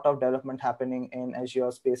a lot of development happening in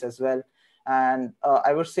Azure space as well. And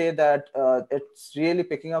I would say that it's really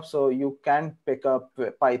picking up. So you can pick up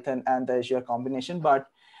Python and the Azure combination. But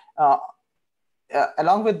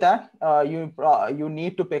along with that, you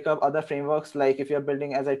need to pick up other frameworks. Like if you're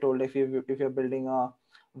building, as I told, if you're building a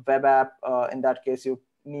web app, in that case, you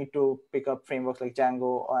need to pick up frameworks like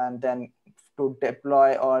Django, and then to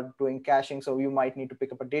deploy or doing caching. So you might need to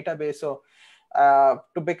pick up a database. So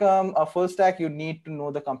to become a full stack, you need to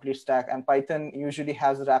know the complete stack. And Python usually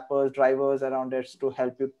has wrappers, drivers around it to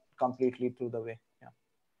help you completely through the way. Yeah.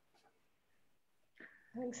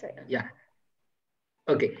 Thanks. Yeah.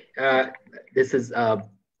 Okay. This is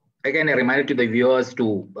again a reminder to the viewers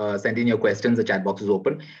to send in your questions. The chat box is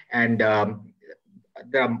open, and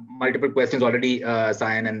there are multiple questions already,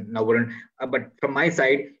 Sayan and Nabarun. But from my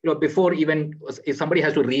side, before even if somebody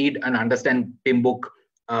has to read and understand PIM book,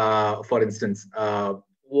 for instance,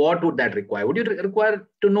 what would that require? Would you require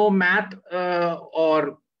to know math,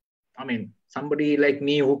 or, I mean, somebody like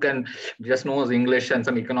me who can just knows English and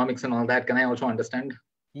some economics and all that? Can I also understand?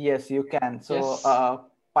 Yes, you can. So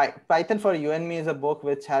yes. Python for You and Me is a book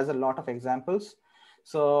which has a lot of examples.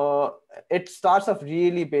 So it starts off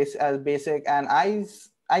really basic, and I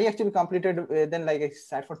actually completed within, like, I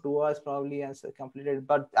sat for 2 hours probably and completed,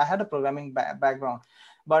 but I had a programming background.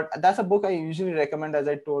 But that's a book I usually recommend. As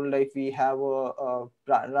I told, like, we have a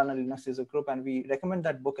run a Linux user group, and we recommend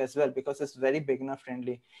that book as well because it's very beginner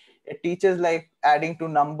friendly. It teaches like adding to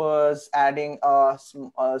numbers, adding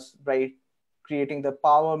right, creating the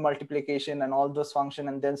power multiplication and all those functions,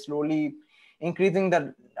 and then slowly increasing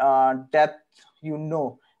the depth,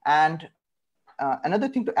 and another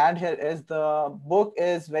thing to add here is the book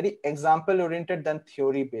is very example oriented than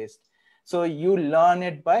theory based. So you learn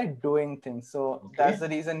it by doing things. So that's the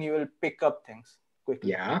reason you will pick up things quickly.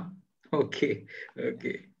 Yeah. Okay.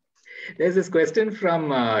 There's this question from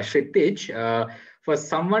Kshitij. For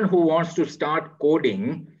someone who wants to start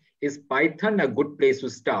coding, is Python a good place to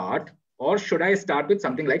start, or should I start with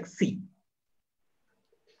something like C?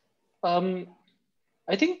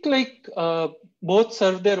 I think both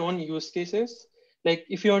serve their own use cases. Like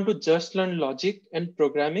if you want to just learn logic and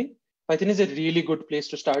programming, Python is a really good place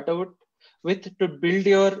to start out with to build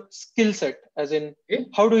your skill set, as in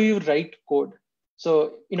how do you write code.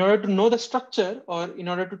 So in order to know the structure, or in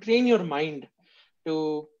order to train your mind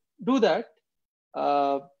to do that,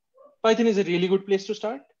 Python is a really good place to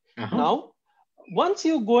start. Now, once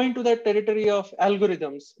you go into that territory of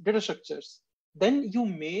algorithms, data structures, then you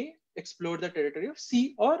may explore the territory of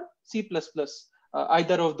C or C++,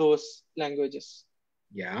 either of those languages.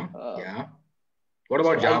 Yeah. What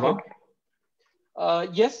about Java?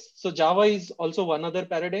 Yes, so Java is also one other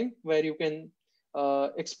paradigm where you can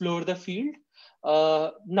explore the field.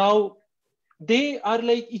 Now, they are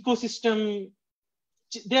like ecosystem.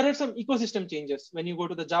 There are some ecosystem changes when you go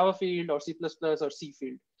to the Java field or C++ or C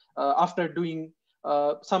field after doing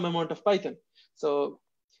some amount of Python. So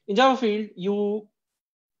in Java field, you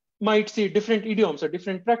might see different idioms or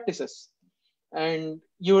different practices, and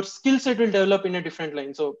your skill set will develop in a different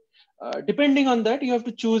line. So depending on that, you have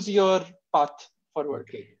to choose your path forward.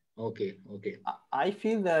 Okay. Okay. I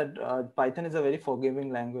feel that Python is a very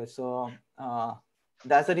forgiving language. So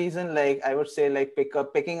that's the reason, like I would say, like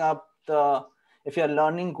picking up the, if you're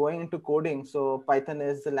learning going into coding, so Python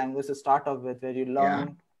is the language to start off with, where you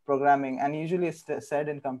learn programming. And usually it's said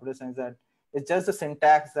in computer science that it's just the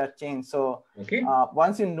syntax that change. So Okay.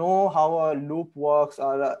 once you know how a loop works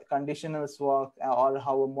or a conditionals work or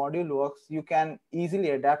how a module works, you can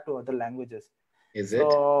easily adapt to other languages. Is it?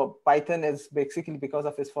 So Python is basically, because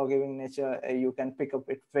of its forgiving nature, you can pick up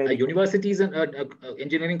it very quickly. Universities and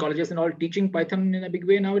engineering colleges and all teaching Python in a big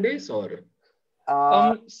way nowadays, or?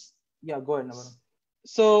 Yeah, go ahead, Nabarun.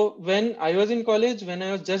 So when I was in college, when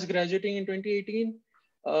I was just graduating in 2018,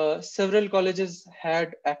 several colleges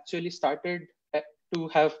had actually started to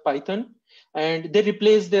have Python, and they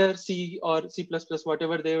replaced their C or C++,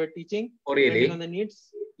 whatever they were teaching, Oh, really? depending on the needs.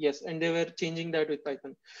 Yes, and they were changing that with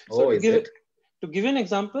Python. So to give an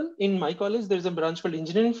example, in my college, there's a branch called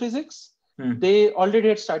Engineering Physics. They already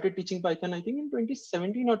had started teaching Python, I think, in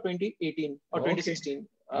 2017 or 2018 or 2016.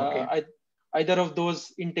 Either of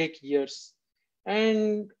those intake years.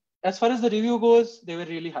 And as far as the review goes, they were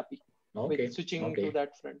really happy with switching to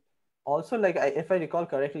that front. Also, like if I recall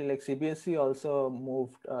correctly, like CBSE also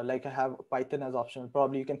moved, like I have Python as optional.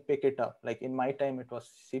 Probably you can pick it up. Like in my time, it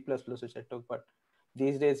was C++ which I took, but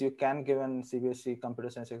these days you can give an CBSE computer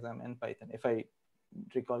science exam in Python, if I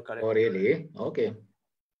recall correctly. Oh, really? Okay.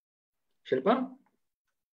 Shilpa?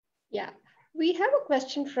 Yeah, we have a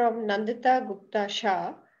question from Nandita Gupta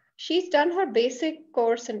Shah. She's done her basic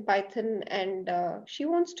course in Python, and she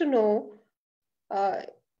wants to know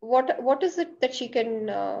what is it that she can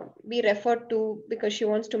be referred to, because she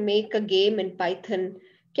wants to make a game in Python.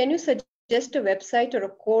 Can you suggest a website or a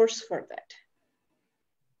course for that?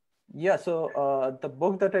 Yeah, so the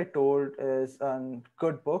book that I told is a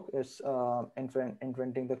good book. It's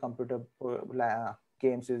Inventing the Computer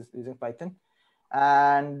Games is using Python.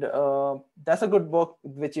 And that's a good book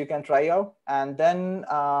which you can try out. And then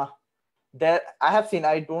there, I have seen,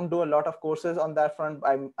 I don't do a lot of courses on that front.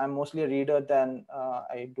 I'm mostly a reader than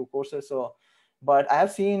I do courses. So, but I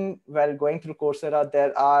have seen while going through Coursera,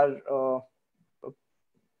 there are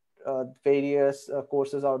various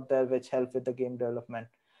courses out there which help with the game development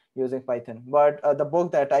using Python. But the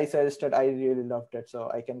book that I suggested, I really loved it.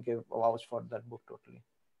 So I can give a vouch for that book totally.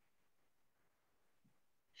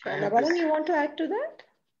 Nabarun, you want to add to that?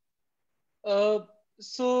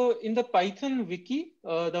 So in the Python wiki,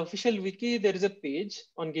 the official wiki, there is a page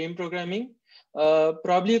on game programming.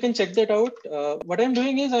 Probably you can check that out. What I'm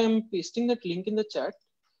doing is I'm pasting that link in the chat,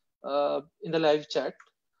 in the live chat.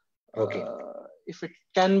 Okay. If it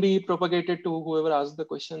can be propagated to whoever asked the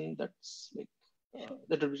question, that's like,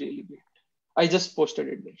 that would be really great. I just posted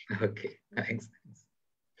it there. Okay, thanks.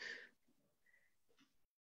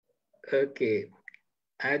 Okay.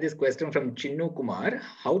 I have this question from Chinnu Kumar.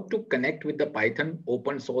 How to connect with the Python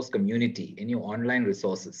open source community? Any online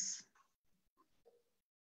resources?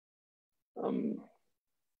 One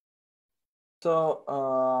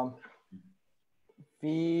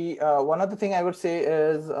other thing I would say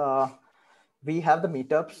is we have the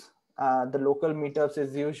meetups. The local meetups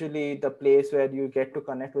is usually the place where you get to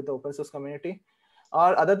connect with the open source community.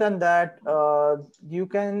 Or other than that, you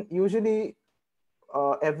can usually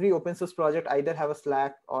every open source project either have a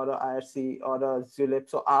Slack or a IRC or a Zulip.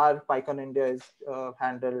 So our PyCon India is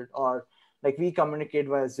handled, or like we communicate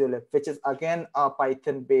via Zulip, which is again a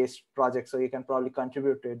Python based project. So you can probably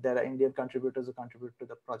contribute to it. There are Indian contributors who contribute to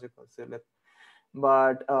the project of Zulip.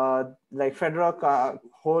 But like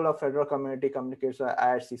whole of federal community communicates via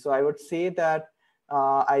IRC. So I would say that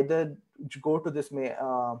either go to this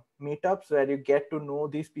meetups where you get to know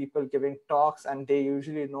these people giving talks, and they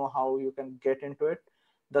usually know how you can get into it.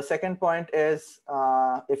 The second point is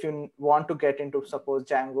if you want to get into, suppose,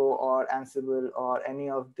 Django or Ansible or any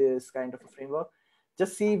of this kind of a framework,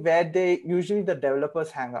 just see where usually the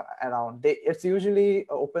developers hang around. It's usually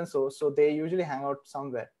open source, so they usually hang out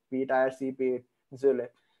somewhere, be it IRC, be it Zulip.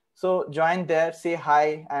 So join there, say,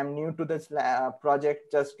 hi, I'm new to this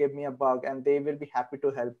project, just give me a bug, and they will be happy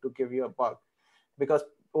to help to give you a bug, because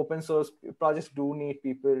open source projects do need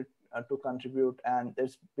people to contribute. And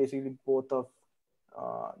it's basically both of,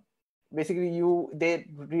 they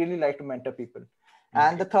really like to mentor people. Okay.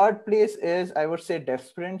 And the third place is, I would say, dev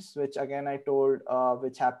sprints, which again, I told,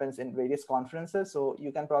 which happens in various conferences. So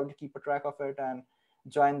you can probably keep a track of it and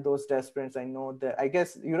join those dev sprints. I know that, I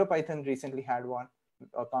guess EuroPython recently had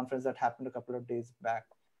a conference that happened a couple of days back.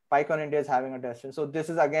 PyCon India is having a dev sprint. So this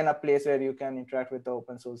is again a place where you can interact with the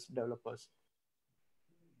open source developers.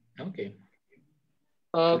 Okay.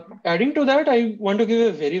 Adding to that, I want to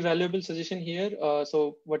give a very valuable suggestion here.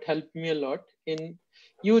 So what helped me a lot in,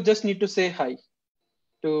 you just need to say hi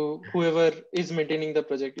to whoever is maintaining the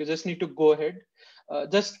project. You just need to go ahead,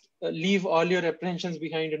 just leave all your apprehensions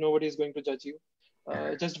behind and nobody is going to judge you.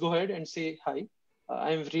 Just go ahead and say hi.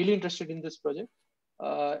 I'm really interested in this project.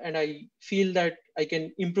 And I feel that I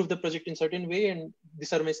can improve the project in certain way, and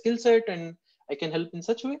these are my skill set, and I can help in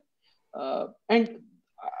such way. And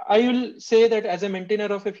I will say that as a maintainer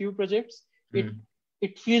of a few projects,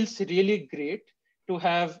 it feels really great to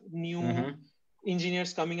have new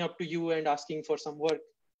engineers coming up to you and asking for some work,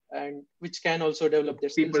 and which can also develop their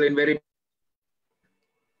skills. People in very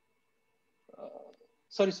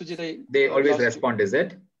sorry, Sujit, they always respond, is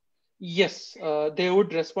it? Yes, they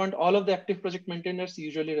would respond. All of the active project maintainers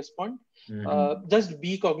usually respond. Just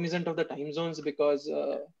be cognizant of the time zones, because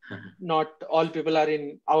not all people are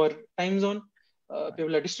in our time zone.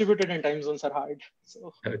 People are distributed and time zones are hard.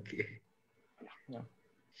 So okay. Yeah.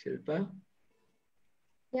 Shilpa?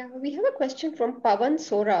 Yeah, we have a question from Pawan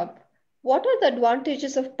Sorab. What are the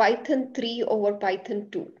advantages of Python 3 over Python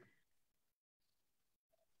 2?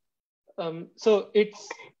 So it's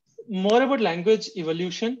more about language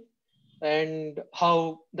evolution and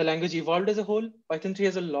how the language evolved as a whole. Python 3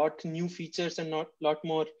 has a lot new features and not lot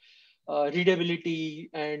more readability,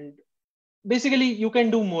 and basically you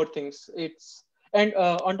can do more things. And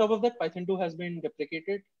on top of that, Python 2 has been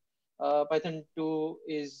deprecated. Python 2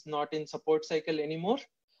 is not in support cycle anymore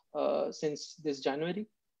since this January.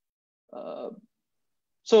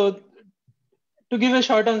 So to give a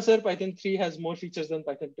short answer, Python 3 has more features than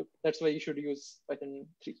Python 2. That's why you should use Python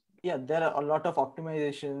 3. Yeah, there are a lot of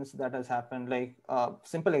optimizations that has happened. Like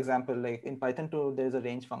simple example, like in Python 2, there's a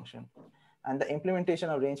range function, and the implementation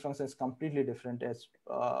of range function is completely different as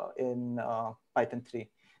in Python 3.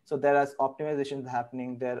 So there are optimizations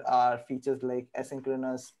happening. There are features like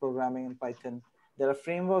asynchronous programming in Python. There are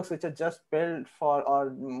frameworks which are just built for, or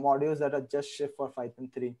modules that are just shipped for Python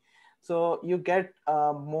 3. So you get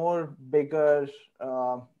more bigger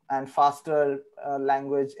and faster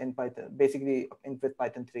language in Python, basically with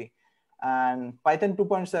Python 3. And Python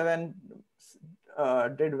 2.7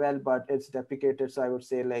 did well, but it's deprecated. So I would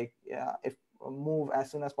say, like, yeah, if move as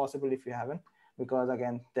soon as possible if you haven't, because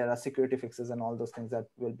again, there are security fixes and all those things that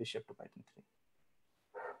will be shipped to Python 3.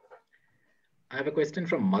 I have a question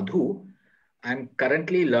from Madhu. I'm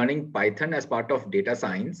currently learning Python as part of data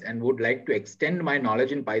science and would like to extend my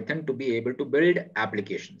knowledge in Python to be able to build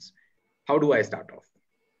applications. How do I start off?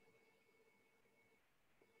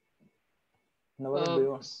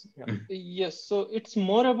 Nabarun, yes, so it's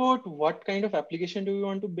more about what kind of application do you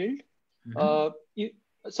want to build.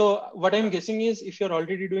 So what I'm guessing is, if you're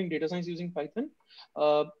already doing data science using Python,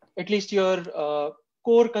 at least your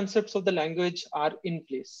core concepts of the language are in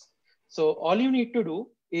place. So all you need to do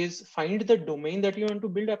is find the domain that you want to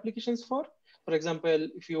build applications for. For example,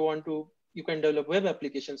 if you want to, you can develop web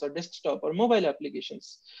applications or desktop or mobile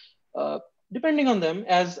applications. Depending on them,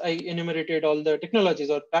 as I enumerated all the technologies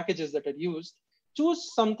or packages that are used,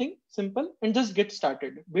 choose something simple and just get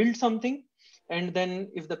started. Build something, and then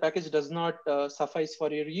if the package does not suffice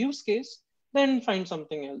for your use case, then find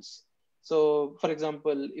something else. So for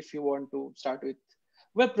example, if you want to start with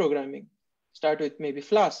web programming, start with maybe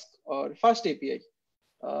Flask or Fast API,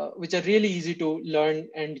 which are really easy to learn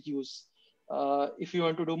and use. If you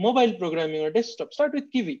want to do mobile programming or desktop, start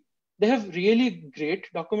with Kiwi. They have really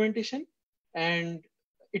great documentation, and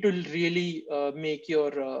it will really make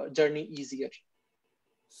your journey easier.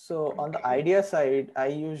 So on the idea side, I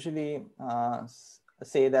usually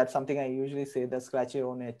say that scratch your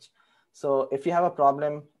own itch. So if you have a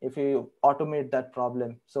problem, if you automate that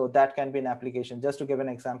problem, so that can be an application. Just to give an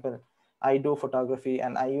example, I do photography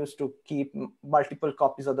and I used to keep multiple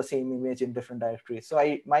copies of the same image in different directories. So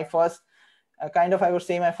my first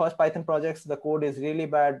Python projects, the code is really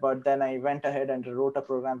bad, but then I went ahead and wrote a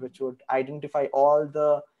program which would identify all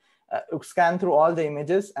the, scan through all the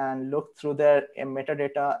images and look through their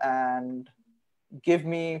metadata and give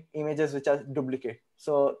me images which are duplicate.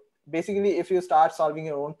 So basically, if you start solving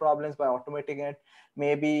your own problems by automating it,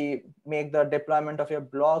 maybe make the deployment of your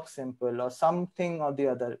blog simple or something or the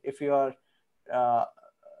other. If you are,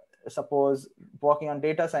 suppose, working on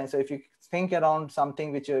data science, so if you think around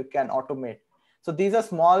something which you can automate. So these are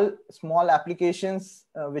small applications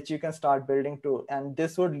which you can start building to, and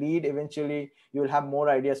this would lead eventually, you will have more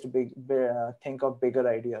ideas to think of bigger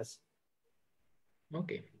ideas.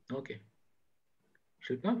 Okay.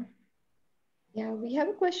 Shilpa? Yeah, we have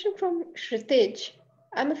a question from Shritij.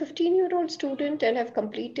 I'm a 15-year-old student and have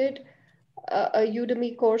completed a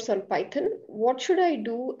Udemy course on Python. What should I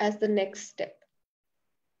do as the next step?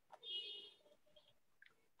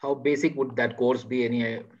 How basic would that course be?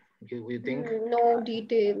 Any you think? No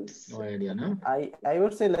details. No idea, no? I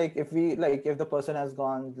would say like if the person has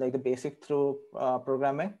gone like the basic through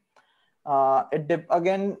programming,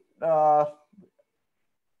 again,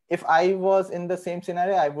 if I was in the same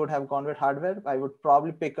scenario, I would have gone with hardware. I would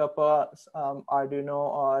probably pick up a Arduino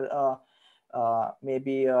or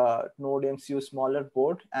maybe a Node MCU smaller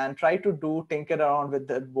board and try to tinker around with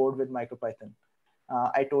the board with MicroPython.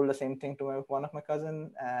 I told the same thing to one of my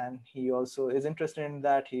cousin, and he also is interested in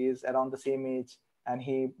that. He is around the same age, and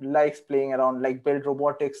he likes playing around, like build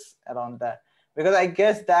robotics around that. Because I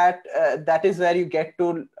guess that that is where you get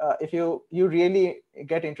to, if you really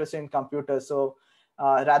get interested in computers. So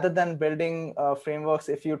rather than building frameworks,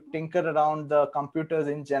 if you tinker around the computers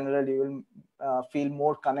in general, you will feel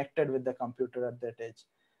more connected with the computer at that age.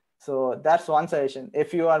 So that's one suggestion.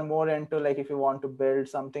 If you are more into, like, if you want to build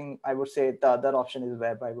something, I would say the other option is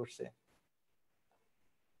web, I would say.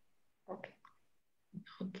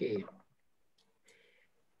 Okay.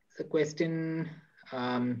 So question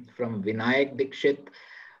from Vinayak Dikshit.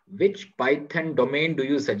 Which Python domain do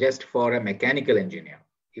you suggest for a mechanical engineer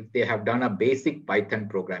if they have done a basic Python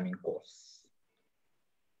programming course?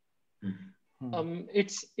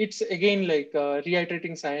 It's again like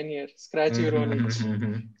reiterating Sayan here, scratch your own itch.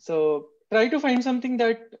 So try to find something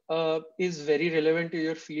that is very relevant to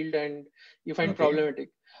your field and you find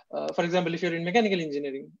problematic. For example, if you're in mechanical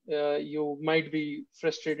engineering, you might be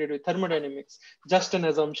frustrated with thermodynamics. Just an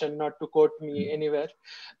assumption, not to quote me anywhere.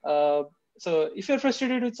 So if you're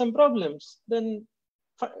frustrated with some problems, then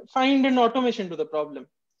find an automation to the problem.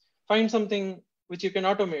 Find something which you can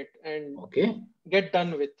automate and get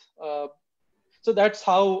done with. So that's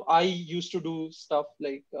how I used to do stuff,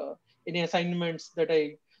 like any assignments that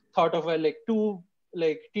I thought of were like too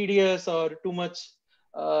like tedious or too much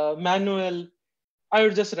manual. I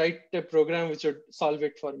would just write a program which would solve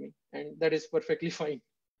it for me, and that is perfectly fine.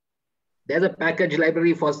 There's a package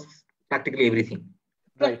library for practically everything.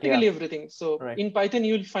 Practically everything. So in Python,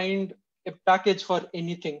 you'll find a package for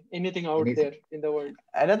anything out there in the world.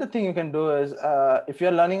 Another thing you can do is, if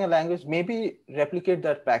you're learning a language, maybe replicate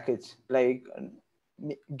that package. Like,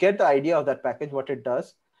 get the idea of that package, what it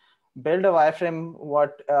does. Build a wireframe.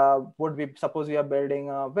 What would be, suppose we are building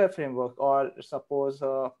a web framework, or suppose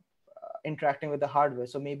interacting with the hardware.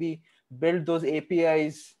 So maybe build those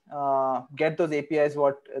APIs, get those APIs,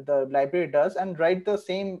 what the library does, and write the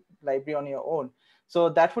same library on your own. So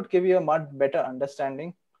that would give you a much better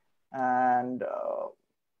understanding. And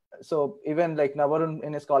so even like Nabarun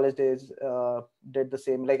in his college days did the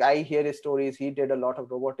same. Like, I hear his stories. He did a lot of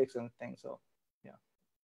robotics and things. So yeah.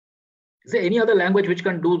 Is there any other language which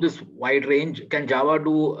can do this wide range? Can Java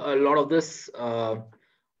do a lot of this,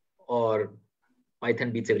 or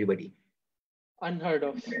Python beats everybody? Unheard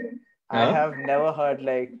of. I have never heard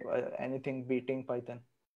like anything beating Python.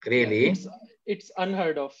 Really? It's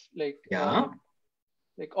unheard of. Like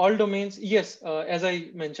like all domains, yes, as I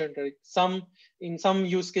mentioned, right? In some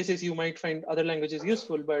use cases you might find other languages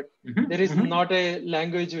useful, but there is not a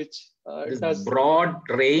language which does broad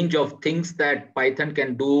range of things that Python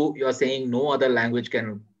can do. You're saying no other language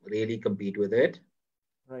can really compete with it,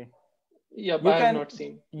 right? Yeah, but I have not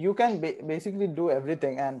seen. You can basically do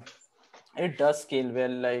everything, and it does scale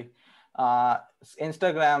well. Like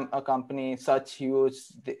Instagram, a company such huge,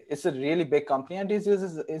 it's a really big company, and it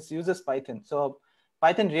uses Python. So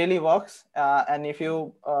Python really works, and if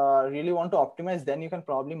you really want to optimize, then you can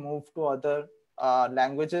probably move to other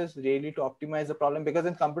languages really to optimize the problem. Because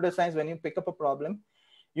in computer science, when you pick up a problem,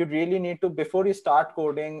 you really need to, before you start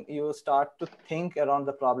coding, you start to think around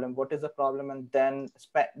the problem. What is the problem? And then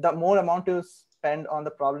the more amount you spend on the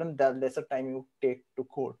problem, the lesser time you take to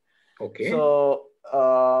code. Okay. So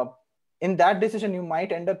in that decision, you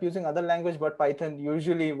might end up using other language, but Python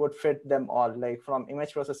usually would fit them all, like from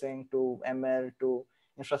image processing to ML to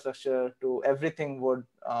infrastructure to everything would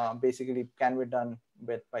basically can be done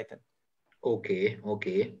with Python.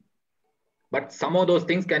 Okay. But some of those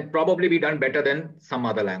things can probably be done better than some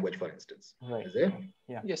other language, for instance. Right. Is it?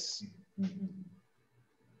 Yeah. Yes.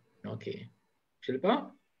 Okay.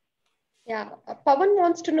 Shilpa? Yeah. Pawan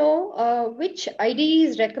wants to know which IDE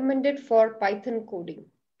is recommended for Python coding.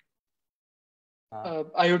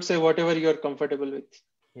 I would say whatever you're comfortable with.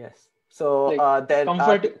 Yes. So like,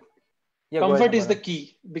 comfort is the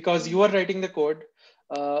key, because you are writing the code.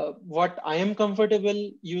 What I am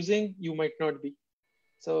comfortable using, you might not be.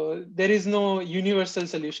 So there is no universal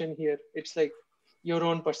solution here. It's like your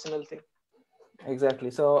own personal thing.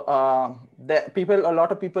 Exactly. So a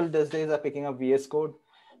lot of people these days are picking up VS Code.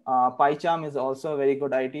 PyCharm is also a very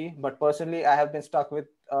good IDE, but personally, I have been stuck with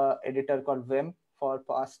editor called Vim for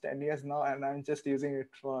past 10 years now, and I'm just using it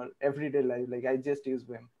for everyday life. Like I just use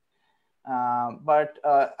Vim. But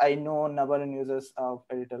I know Nabarun uses an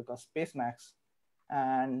editor called Spacemax,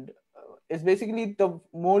 and it's basically the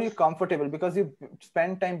more you're comfortable because you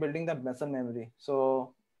spend time building that muscle memory.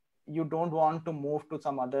 So you don't want to move to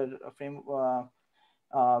some other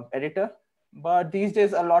editor. But these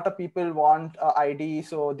days, a lot of people want IDE,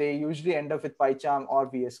 so they usually end up with PyCharm or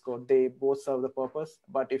VS Code. They both serve the purpose.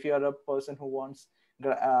 But if you're a person who wants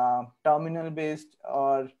terminal-based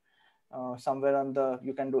or somewhere on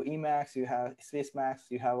you can do Emacs, you have Spacemax,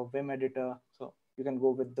 you have a Vim editor, so you can go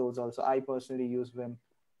with those also. I personally use Vim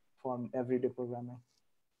for everyday programming.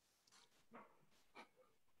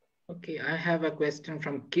 Okay, I have a question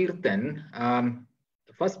from Kirtan.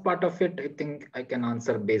 The first part of it, I think I can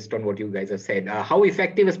answer based on what you guys have said. How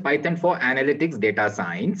effective is Python for analytics, data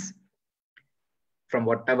science? From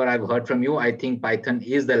whatever I've heard from you, I think Python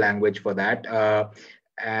is the language for that.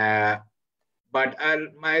 But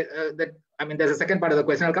there's a second part of the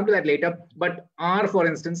question. I'll come to that later. But R, for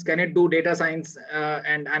instance, can it do data science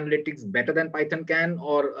and analytics better than Python can,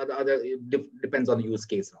 or depends on the use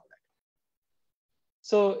case and all that?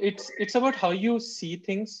 So it's about how you see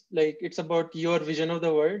things. Like it's about your vision of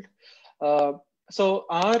the world. So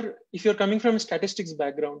R, if you're coming from a statistics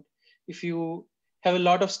background, if you have a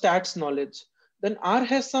lot of stats knowledge, then R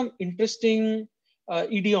has some interesting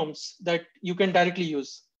idioms that you can directly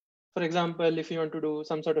use. For example, if you want to do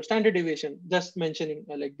some sort of standard deviation, just mentioning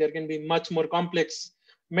like there can be much more complex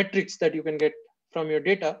metrics that you can get from your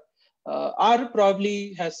data. R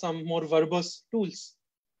probably has some more verbose tools.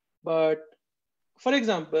 But for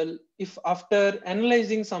example, if after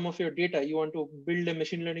analyzing some of your data, you want to build a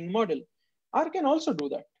machine learning model, R can also do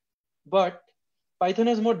that. But Python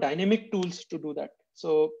has more dynamic tools to do that.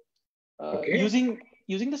 So using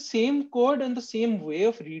the same code and the same way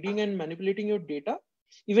of reading and manipulating your data,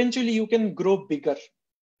 eventually you can grow bigger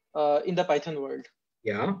in the Python world.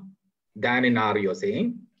 Yeah, than in R, you're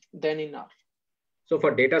saying? Than in R. So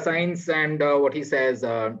for data science and what he says,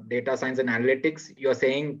 data science and analytics, you're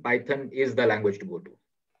saying Python is the language to go to.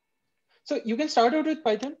 So you can start out with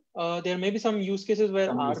Python. There may be some use cases where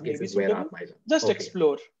R may be suitable. Just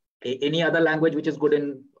explore. Any other language which is good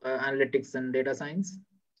in analytics and data science?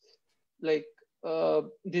 Like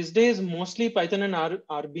these days, mostly Python and R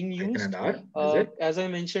are being used. As I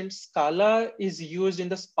mentioned, Scala is used in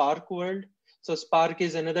the Spark world. So Spark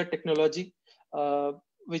is another technology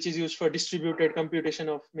which is used for distributed computation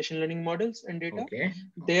of machine learning models and data.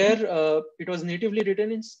 There, it was natively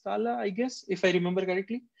written in Scala, I guess, if I remember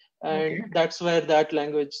correctly. And that's where that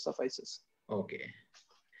language suffices. Okay.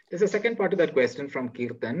 There's a second part of that question from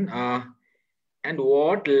Kirtan. And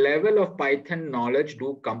what level of Python knowledge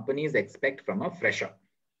do companies expect from a fresher?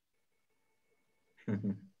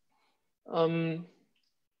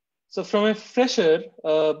 So from a fresher,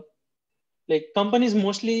 like companies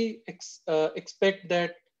mostly expect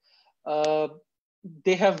that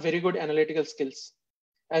they have very good analytical skills.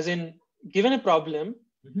 As in, given a problem,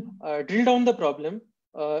 drill down the problem,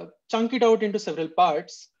 chunk it out into several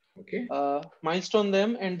parts, milestone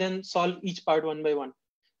them, and then solve each part one by one.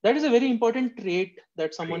 That is a very important trait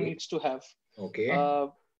that someone needs to have.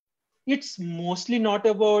 It's mostly not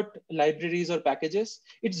about libraries or packages.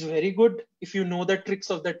 It's very good if you know the tricks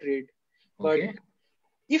of the trade. But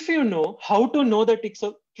if you know how to know the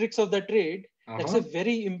tricks of the trade, that's a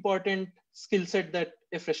very important skill set that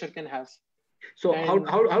a fresher can have. So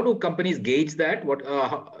how do companies gauge that? What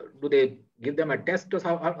do they give them a test, or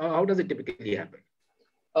how does it typically happen?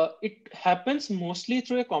 It happens mostly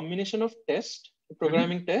through a combination of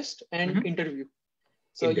programming test and interview.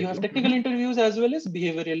 So you have technical interviews as well as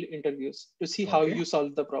behavioral interviews to see how you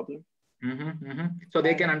solve the problem. So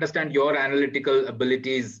they can understand your analytical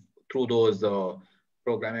abilities through those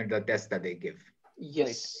programming the tests that they give.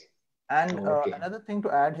 Yes. And another thing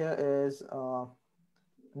to add here is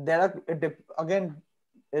there are again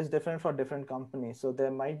is different for different companies. So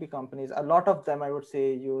there might be companies, a lot of them I would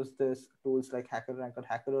say use this tools like HackerRank or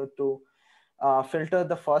Hacker to filter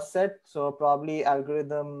the first set. So probably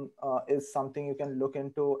algorithm is something you can look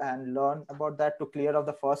into and learn about that to clear off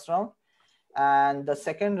the first round. And the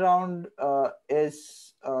second round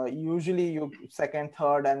is usually you second,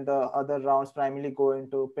 third, and the other rounds primarily go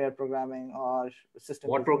into pair programming or system.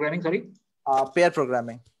 What programming, sorry? Pair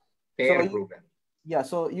programming. Pair programming. Yeah,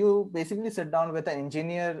 so you basically sit down with an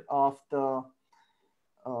engineer of the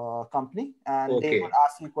company, and they would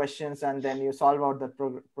ask you questions, and then you solve out that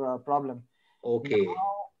problem.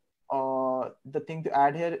 Now, the thing to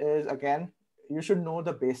add here is, again, you should know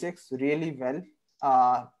the basics really well.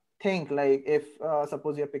 Think like if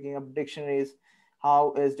suppose you're picking up dictionaries,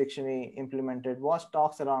 how is dictionary implemented, what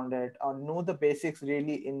talks around it, or know the basics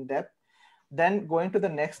really in depth. Then going to the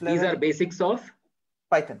next level. These are basics of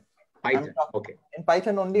Python. Python. Okay. In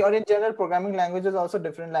Python only, or in general programming languages also,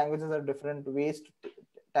 different languages have different ways to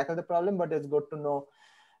tackle the problem, but it's good to know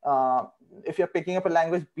if you're picking up a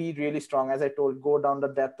language, be really strong. As I told, go down the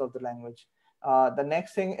depth of the language. The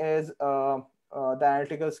next thing is the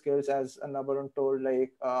analytical skills, as Nabarun told,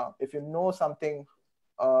 like if you know something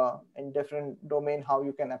in different domain, how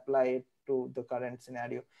you can apply it to the current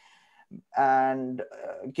scenario. And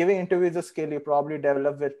giving interviews a skill you probably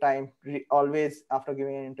develop with time. Always after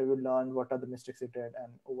giving an interview, learn what are the mistakes you did,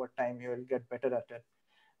 and over time you will get better at it.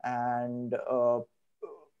 And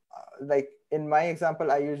like in my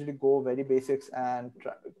example, I usually go very basics and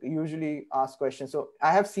usually ask questions. So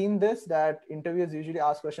I have seen this, that interviewers usually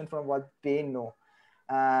ask questions from what they know,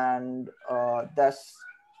 and that's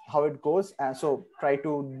how it goes. And so try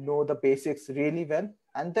to know the basics really well,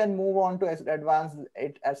 and then move on to advance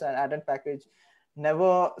it as an add-on package.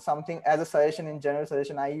 Never something as a suggestion, in general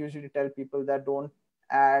suggestion, I usually tell people that don't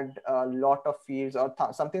add a lot of fields or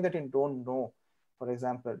something that you don't know. For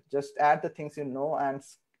example, just add the things you know and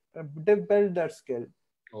build that skill.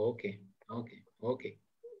 Okay.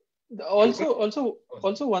 Also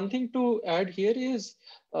one thing to add here is,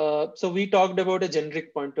 so we talked about a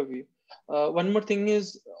generic point of view. One more thing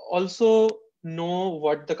is also know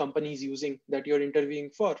what the company is using that you're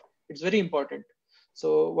interviewing for. It's very important.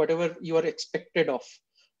 So whatever you are expected of.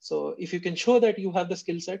 So if you can show that you have the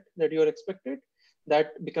skill set that you are expected,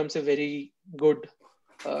 that becomes a very good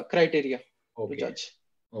criteria to judge.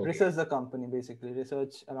 Okay. Research the company, basically.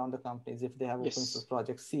 Research around the companies. If they have open source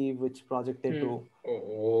projects, see which project they do.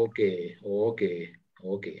 Okay.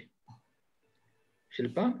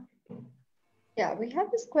 Shilpa? Yeah, we have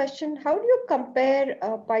this question. How do you compare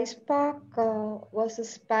PySpark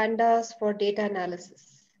versus Pandas for data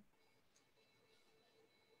analysis?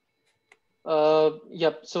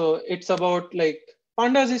 So it's about like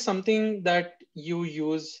Pandas is something that you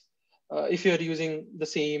use if you're using the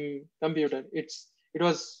same computer. It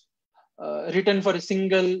was written for a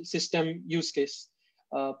single system use case.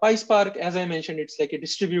 PySpark, as I mentioned, it's like a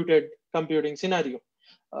distributed computing scenario.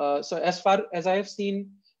 So as far as I have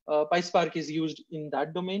seen, PySpark is used in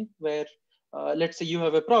that domain where, let's say you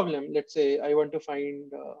have a problem. Let's say I want to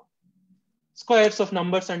find squares of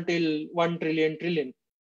numbers until 1 trillion.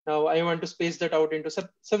 Now I want to space that out into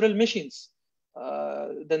several machines.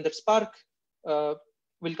 Then the Spark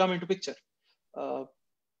will come into picture.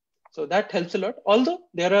 So that helps a lot. Although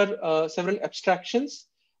there are several abstractions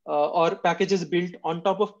or packages built on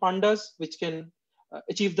top of Pandas, which can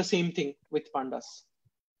achieve the same thing with Pandas.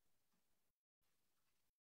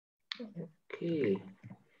 Okay.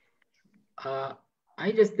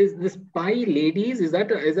 I just this Pi ladies, is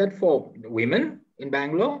that for women in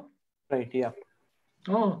Bangalore? Right. Yeah.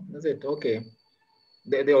 Oh, that's it. Okay.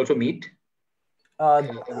 They also meet.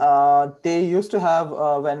 They used to have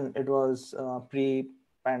when it was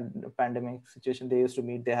pre-pandemic situation. They used to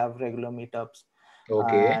meet. They have regular meetups.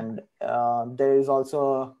 Okay. And there is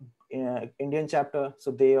also Indian chapter, so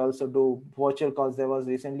they also do virtual calls. There was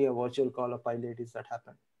recently a virtual call of Pi ladies that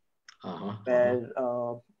happened, where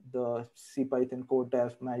the C Python code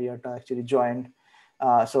dev Marietta actually joined,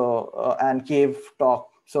 and gave talk.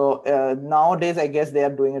 So nowadays, I guess they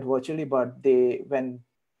are doing it virtually, but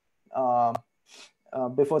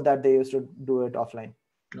before that, they used to do it offline.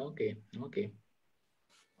 Okay.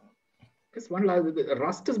 Just one last.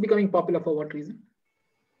 Rust is becoming popular for what reason?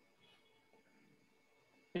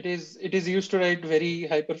 It is used to write very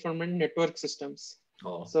high performant network systems.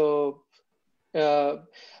 So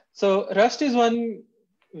Rust is one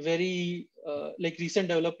very recent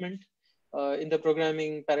development in the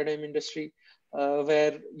programming paradigm industry,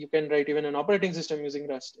 where you can write even an operating system using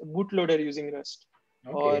Rust, a bootloader using Rust,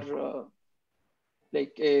 or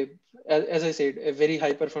as I said, a very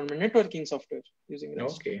high performant networking software using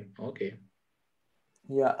Rust. Okay.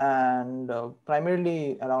 Yeah, and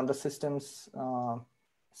primarily around the systems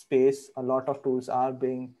space, a lot of tools are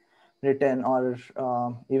being written, or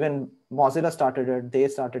even Mozilla started it. They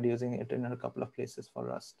started using it in a couple of places for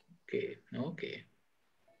Rust. Okay.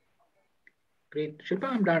 Great. Shilpa,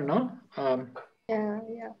 I'm done now. Yeah.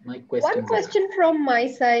 My questions. One question from my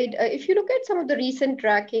side. If you look at some of the recent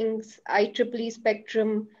rankings, IEEE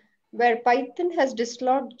Spectrum, where Python has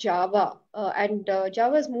dislodged Java, and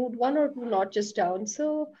Java has moved 1 or 2 notches down.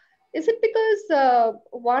 So is it because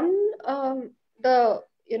the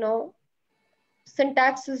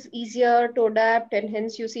syntax is easier to adapt, and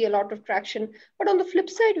hence you see a lot of traction? But on the flip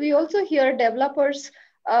side, we also hear developers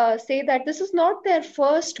say that this is not their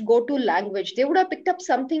first go-to language. They would have picked up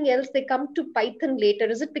something else. They come to Python later.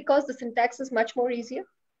 Is it because the syntax is much more easier?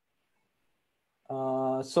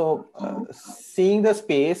 Seeing the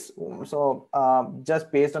space,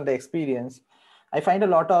 just based on the experience, I find a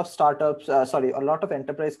lot of startups, a lot of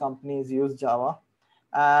enterprise companies use Java.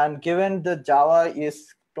 And given the Java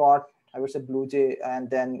is taught, I would say Blue Jay, and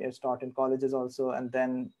then it's taught in colleges also, and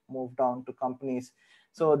then moved down to companies.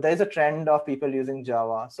 So there's a trend of people using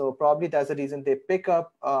Java. So probably that's the reason they pick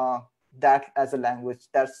up that as a language.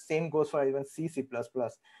 That same goes for even C, C++.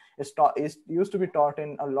 It used to be taught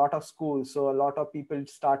in a lot of schools. So a lot of people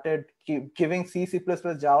started giving C, C++,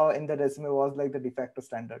 Java in the resume was like the de facto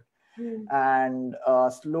standard. And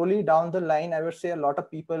slowly down the line, I would say a lot of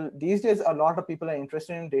people these days, a lot of people are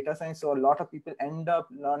interested in data science. So a lot of people end up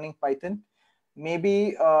learning Python.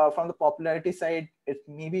 Maybe from the popularity side, it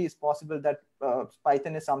maybe is possible that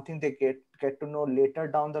Python is something they get to know later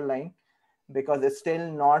down the line, because it's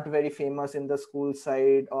still not very famous in the school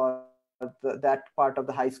side or that part of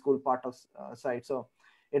the high school part of side. So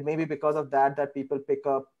it may be because of that people pick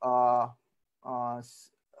up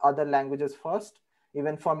other languages first.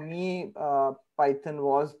 Even for me, Python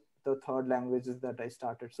was the third languages that I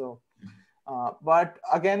started. So, but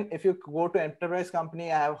again, if you go to enterprise company,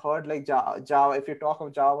 I have heard like Java. If you talk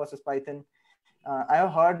of Java versus Python, I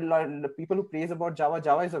have heard the people who praise about Java.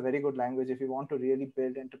 Java is a very good language. If you want to really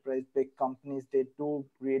build enterprise big companies, they do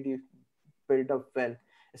really build up well.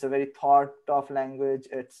 It's a very thought of language.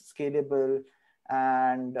 It's scalable,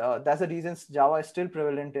 and that's the reasons Java is still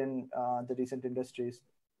prevalent in the recent industries.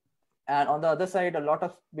 And on the other side, a lot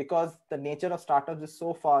of, because the nature of startups is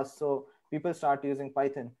so fast, so people start using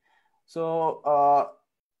Python. So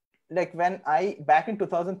like when I back in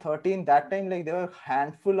 2013, that time, like there were a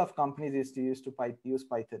handful of companies used to use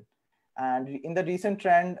Python. And in the recent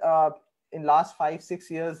trend, in last 5-6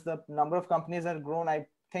 years, the number of companies have grown. I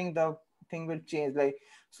think the thing will change, like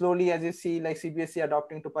slowly, as you see, like CBSE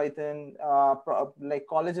adopting to Python, like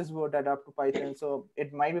colleges would adapt to Python. So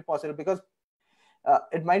it might be possible, because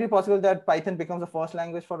it might be possible that Python becomes the first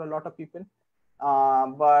language for a lot of people.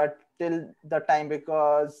 But till the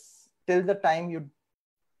time you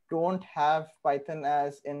don't have Python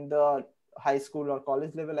as in the high school or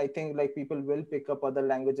college level, I think like people will pick up other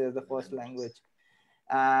languages as the first language.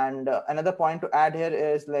 And another point to add here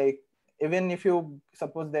is, like, even if you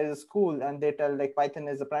suppose there's a school and they tell like Python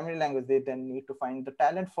is the primary language, they then need to find the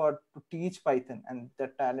talent to teach Python, and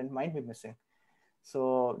that talent might be missing.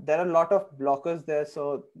 So there are a lot of blockers there.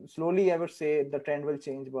 So slowly, I would say the trend will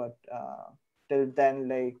change, but till then,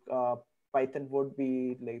 like Python would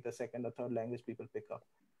be like the second or third language people pick up.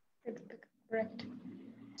 Correct.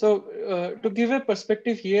 So to give a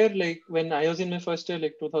perspective here, like when I was in my first year,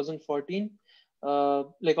 like 2014,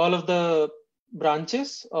 like all of the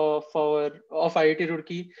branches of IIT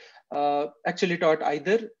Roorkee actually taught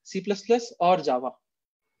either C++ or Java.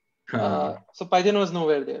 So Python was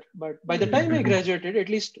nowhere there. But by the time I graduated, at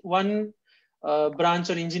least one branch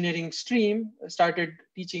or engineering stream started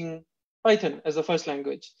teaching Python as the first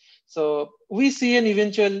language. So we see an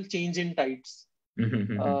eventual change in tides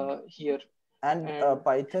here. And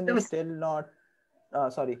Python is still not,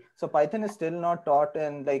 So Python is still not taught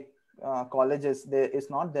in like colleges. It's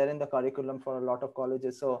not there in the curriculum for a lot of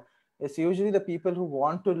colleges. So it's usually the people who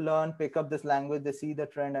want to learn, pick up this language, they see the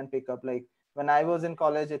trend and pick up. Like when I was in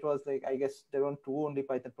college, it was like, I guess there were two only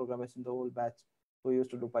Python programmers in the whole batch who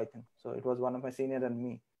used to do Python. So it was one of my senior and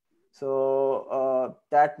me. So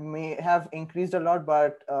that may have increased a lot,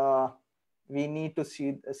 but we need to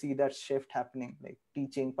see that shift happening, like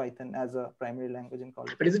teaching Python as a primary language in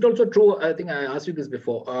college. But is it also true? I think I asked you this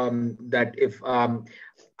before, that if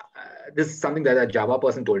this is something that a Java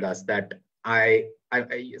person told us, that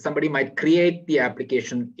somebody might create the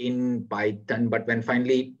application in Python, but when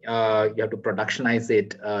finally you have to productionize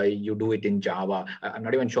it, you do it in Java. I'm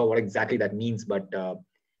not even sure what exactly that means, but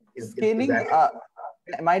scaling.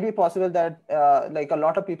 It might be possible that like a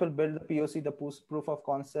lot of people build the POC, the proof of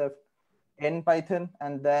concept, in Python,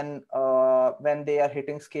 and then when they are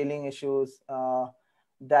hitting scaling issues,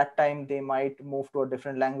 that time they might move to a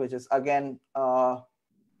different languages. Again, a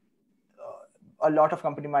lot of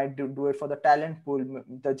company might do it for the talent pool.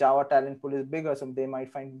 The Java talent pool is bigger, so they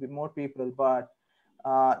might find more people. But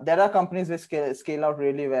there are companies which scale out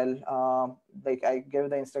really well. Like I gave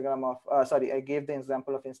the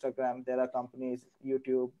example of Instagram. There are companies,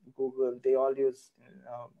 YouTube, Google, they all use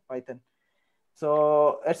Python.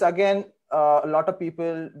 So it's again, a lot of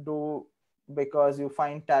people do, because you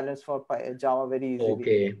find talents for Java very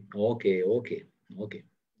easily. Okay.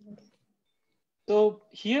 So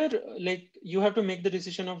here, like you have to make the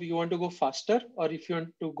decision of you want to go faster or if you want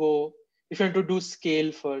to do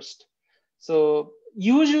scale first. So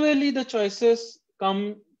usually the choices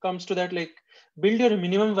comes to that, like build your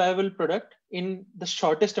minimum viable product in the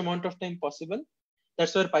shortest amount of time possible.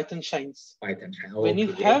 That's where Python shines. Python shine. When you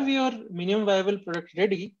Okay. have your minimum viable product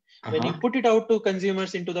ready, when you put it out to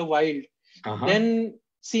consumers into the wild, then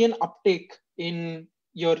see an uptake in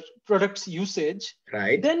your product's usage,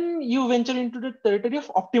 Right. then you venture into the territory of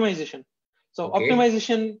optimization. So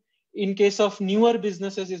optimization in case of newer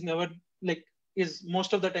businesses is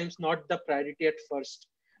most of the times not the priority at first,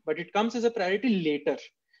 but it comes as a priority later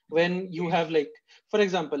when you have, like, for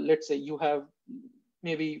example, let's say you have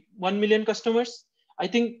maybe 1 million customers. I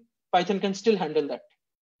think Python can still handle that.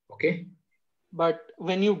 Okay. But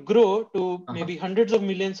when you grow to maybe hundreds of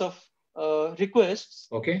millions of requests,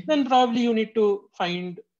 then probably you need to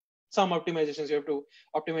find some optimizations. You have to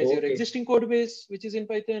optimize your existing code base, which is in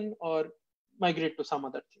Python, or migrate to some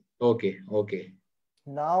other thing. Okay.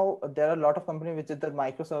 Now there are a lot of companies which is the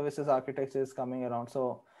microservices architecture is coming around.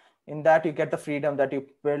 So in that you get the freedom that you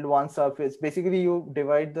build one service. Basically, you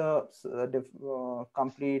divide the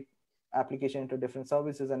complete application into different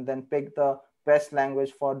services and then pick the best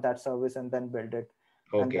language for that service and then build it.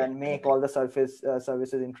 And then make all the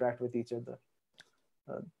services interact with each other.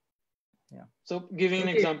 So giving an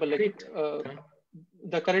example, like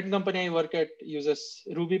the current company I work at uses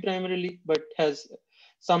Ruby primarily, but has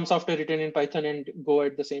some software written in Python and Go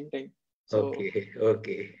at the same time. So,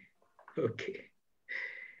 Okay.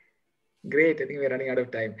 Great. I think we're running out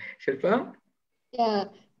of time. Shilpa? Yeah.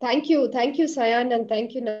 Thank you, Sayan, and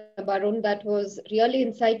thank you, Nabarun. That was really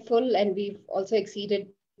insightful, and we've also exceeded.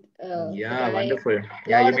 Wonderful.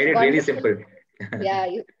 Yeah, you made it really simple. Yeah,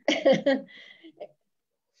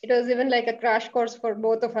 it was even like a crash course for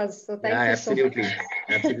both of us. So thank you so much.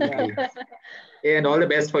 Absolutely. And all the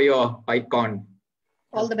best for your PyCon.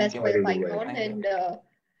 All the best for your PyCon. And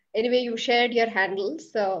anyway, you shared your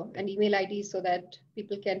handles and email IDs so that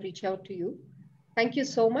people can reach out to you. Thank you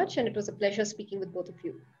so much, and it was a pleasure speaking with both of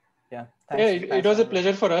you. Yeah, it was a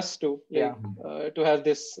pleasure for us too, to have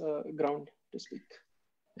this ground to speak.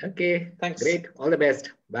 Okay, thanks. Great. All the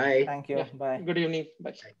best. Bye. Thank you. Bye. Good evening.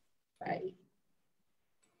 Bye. Bye.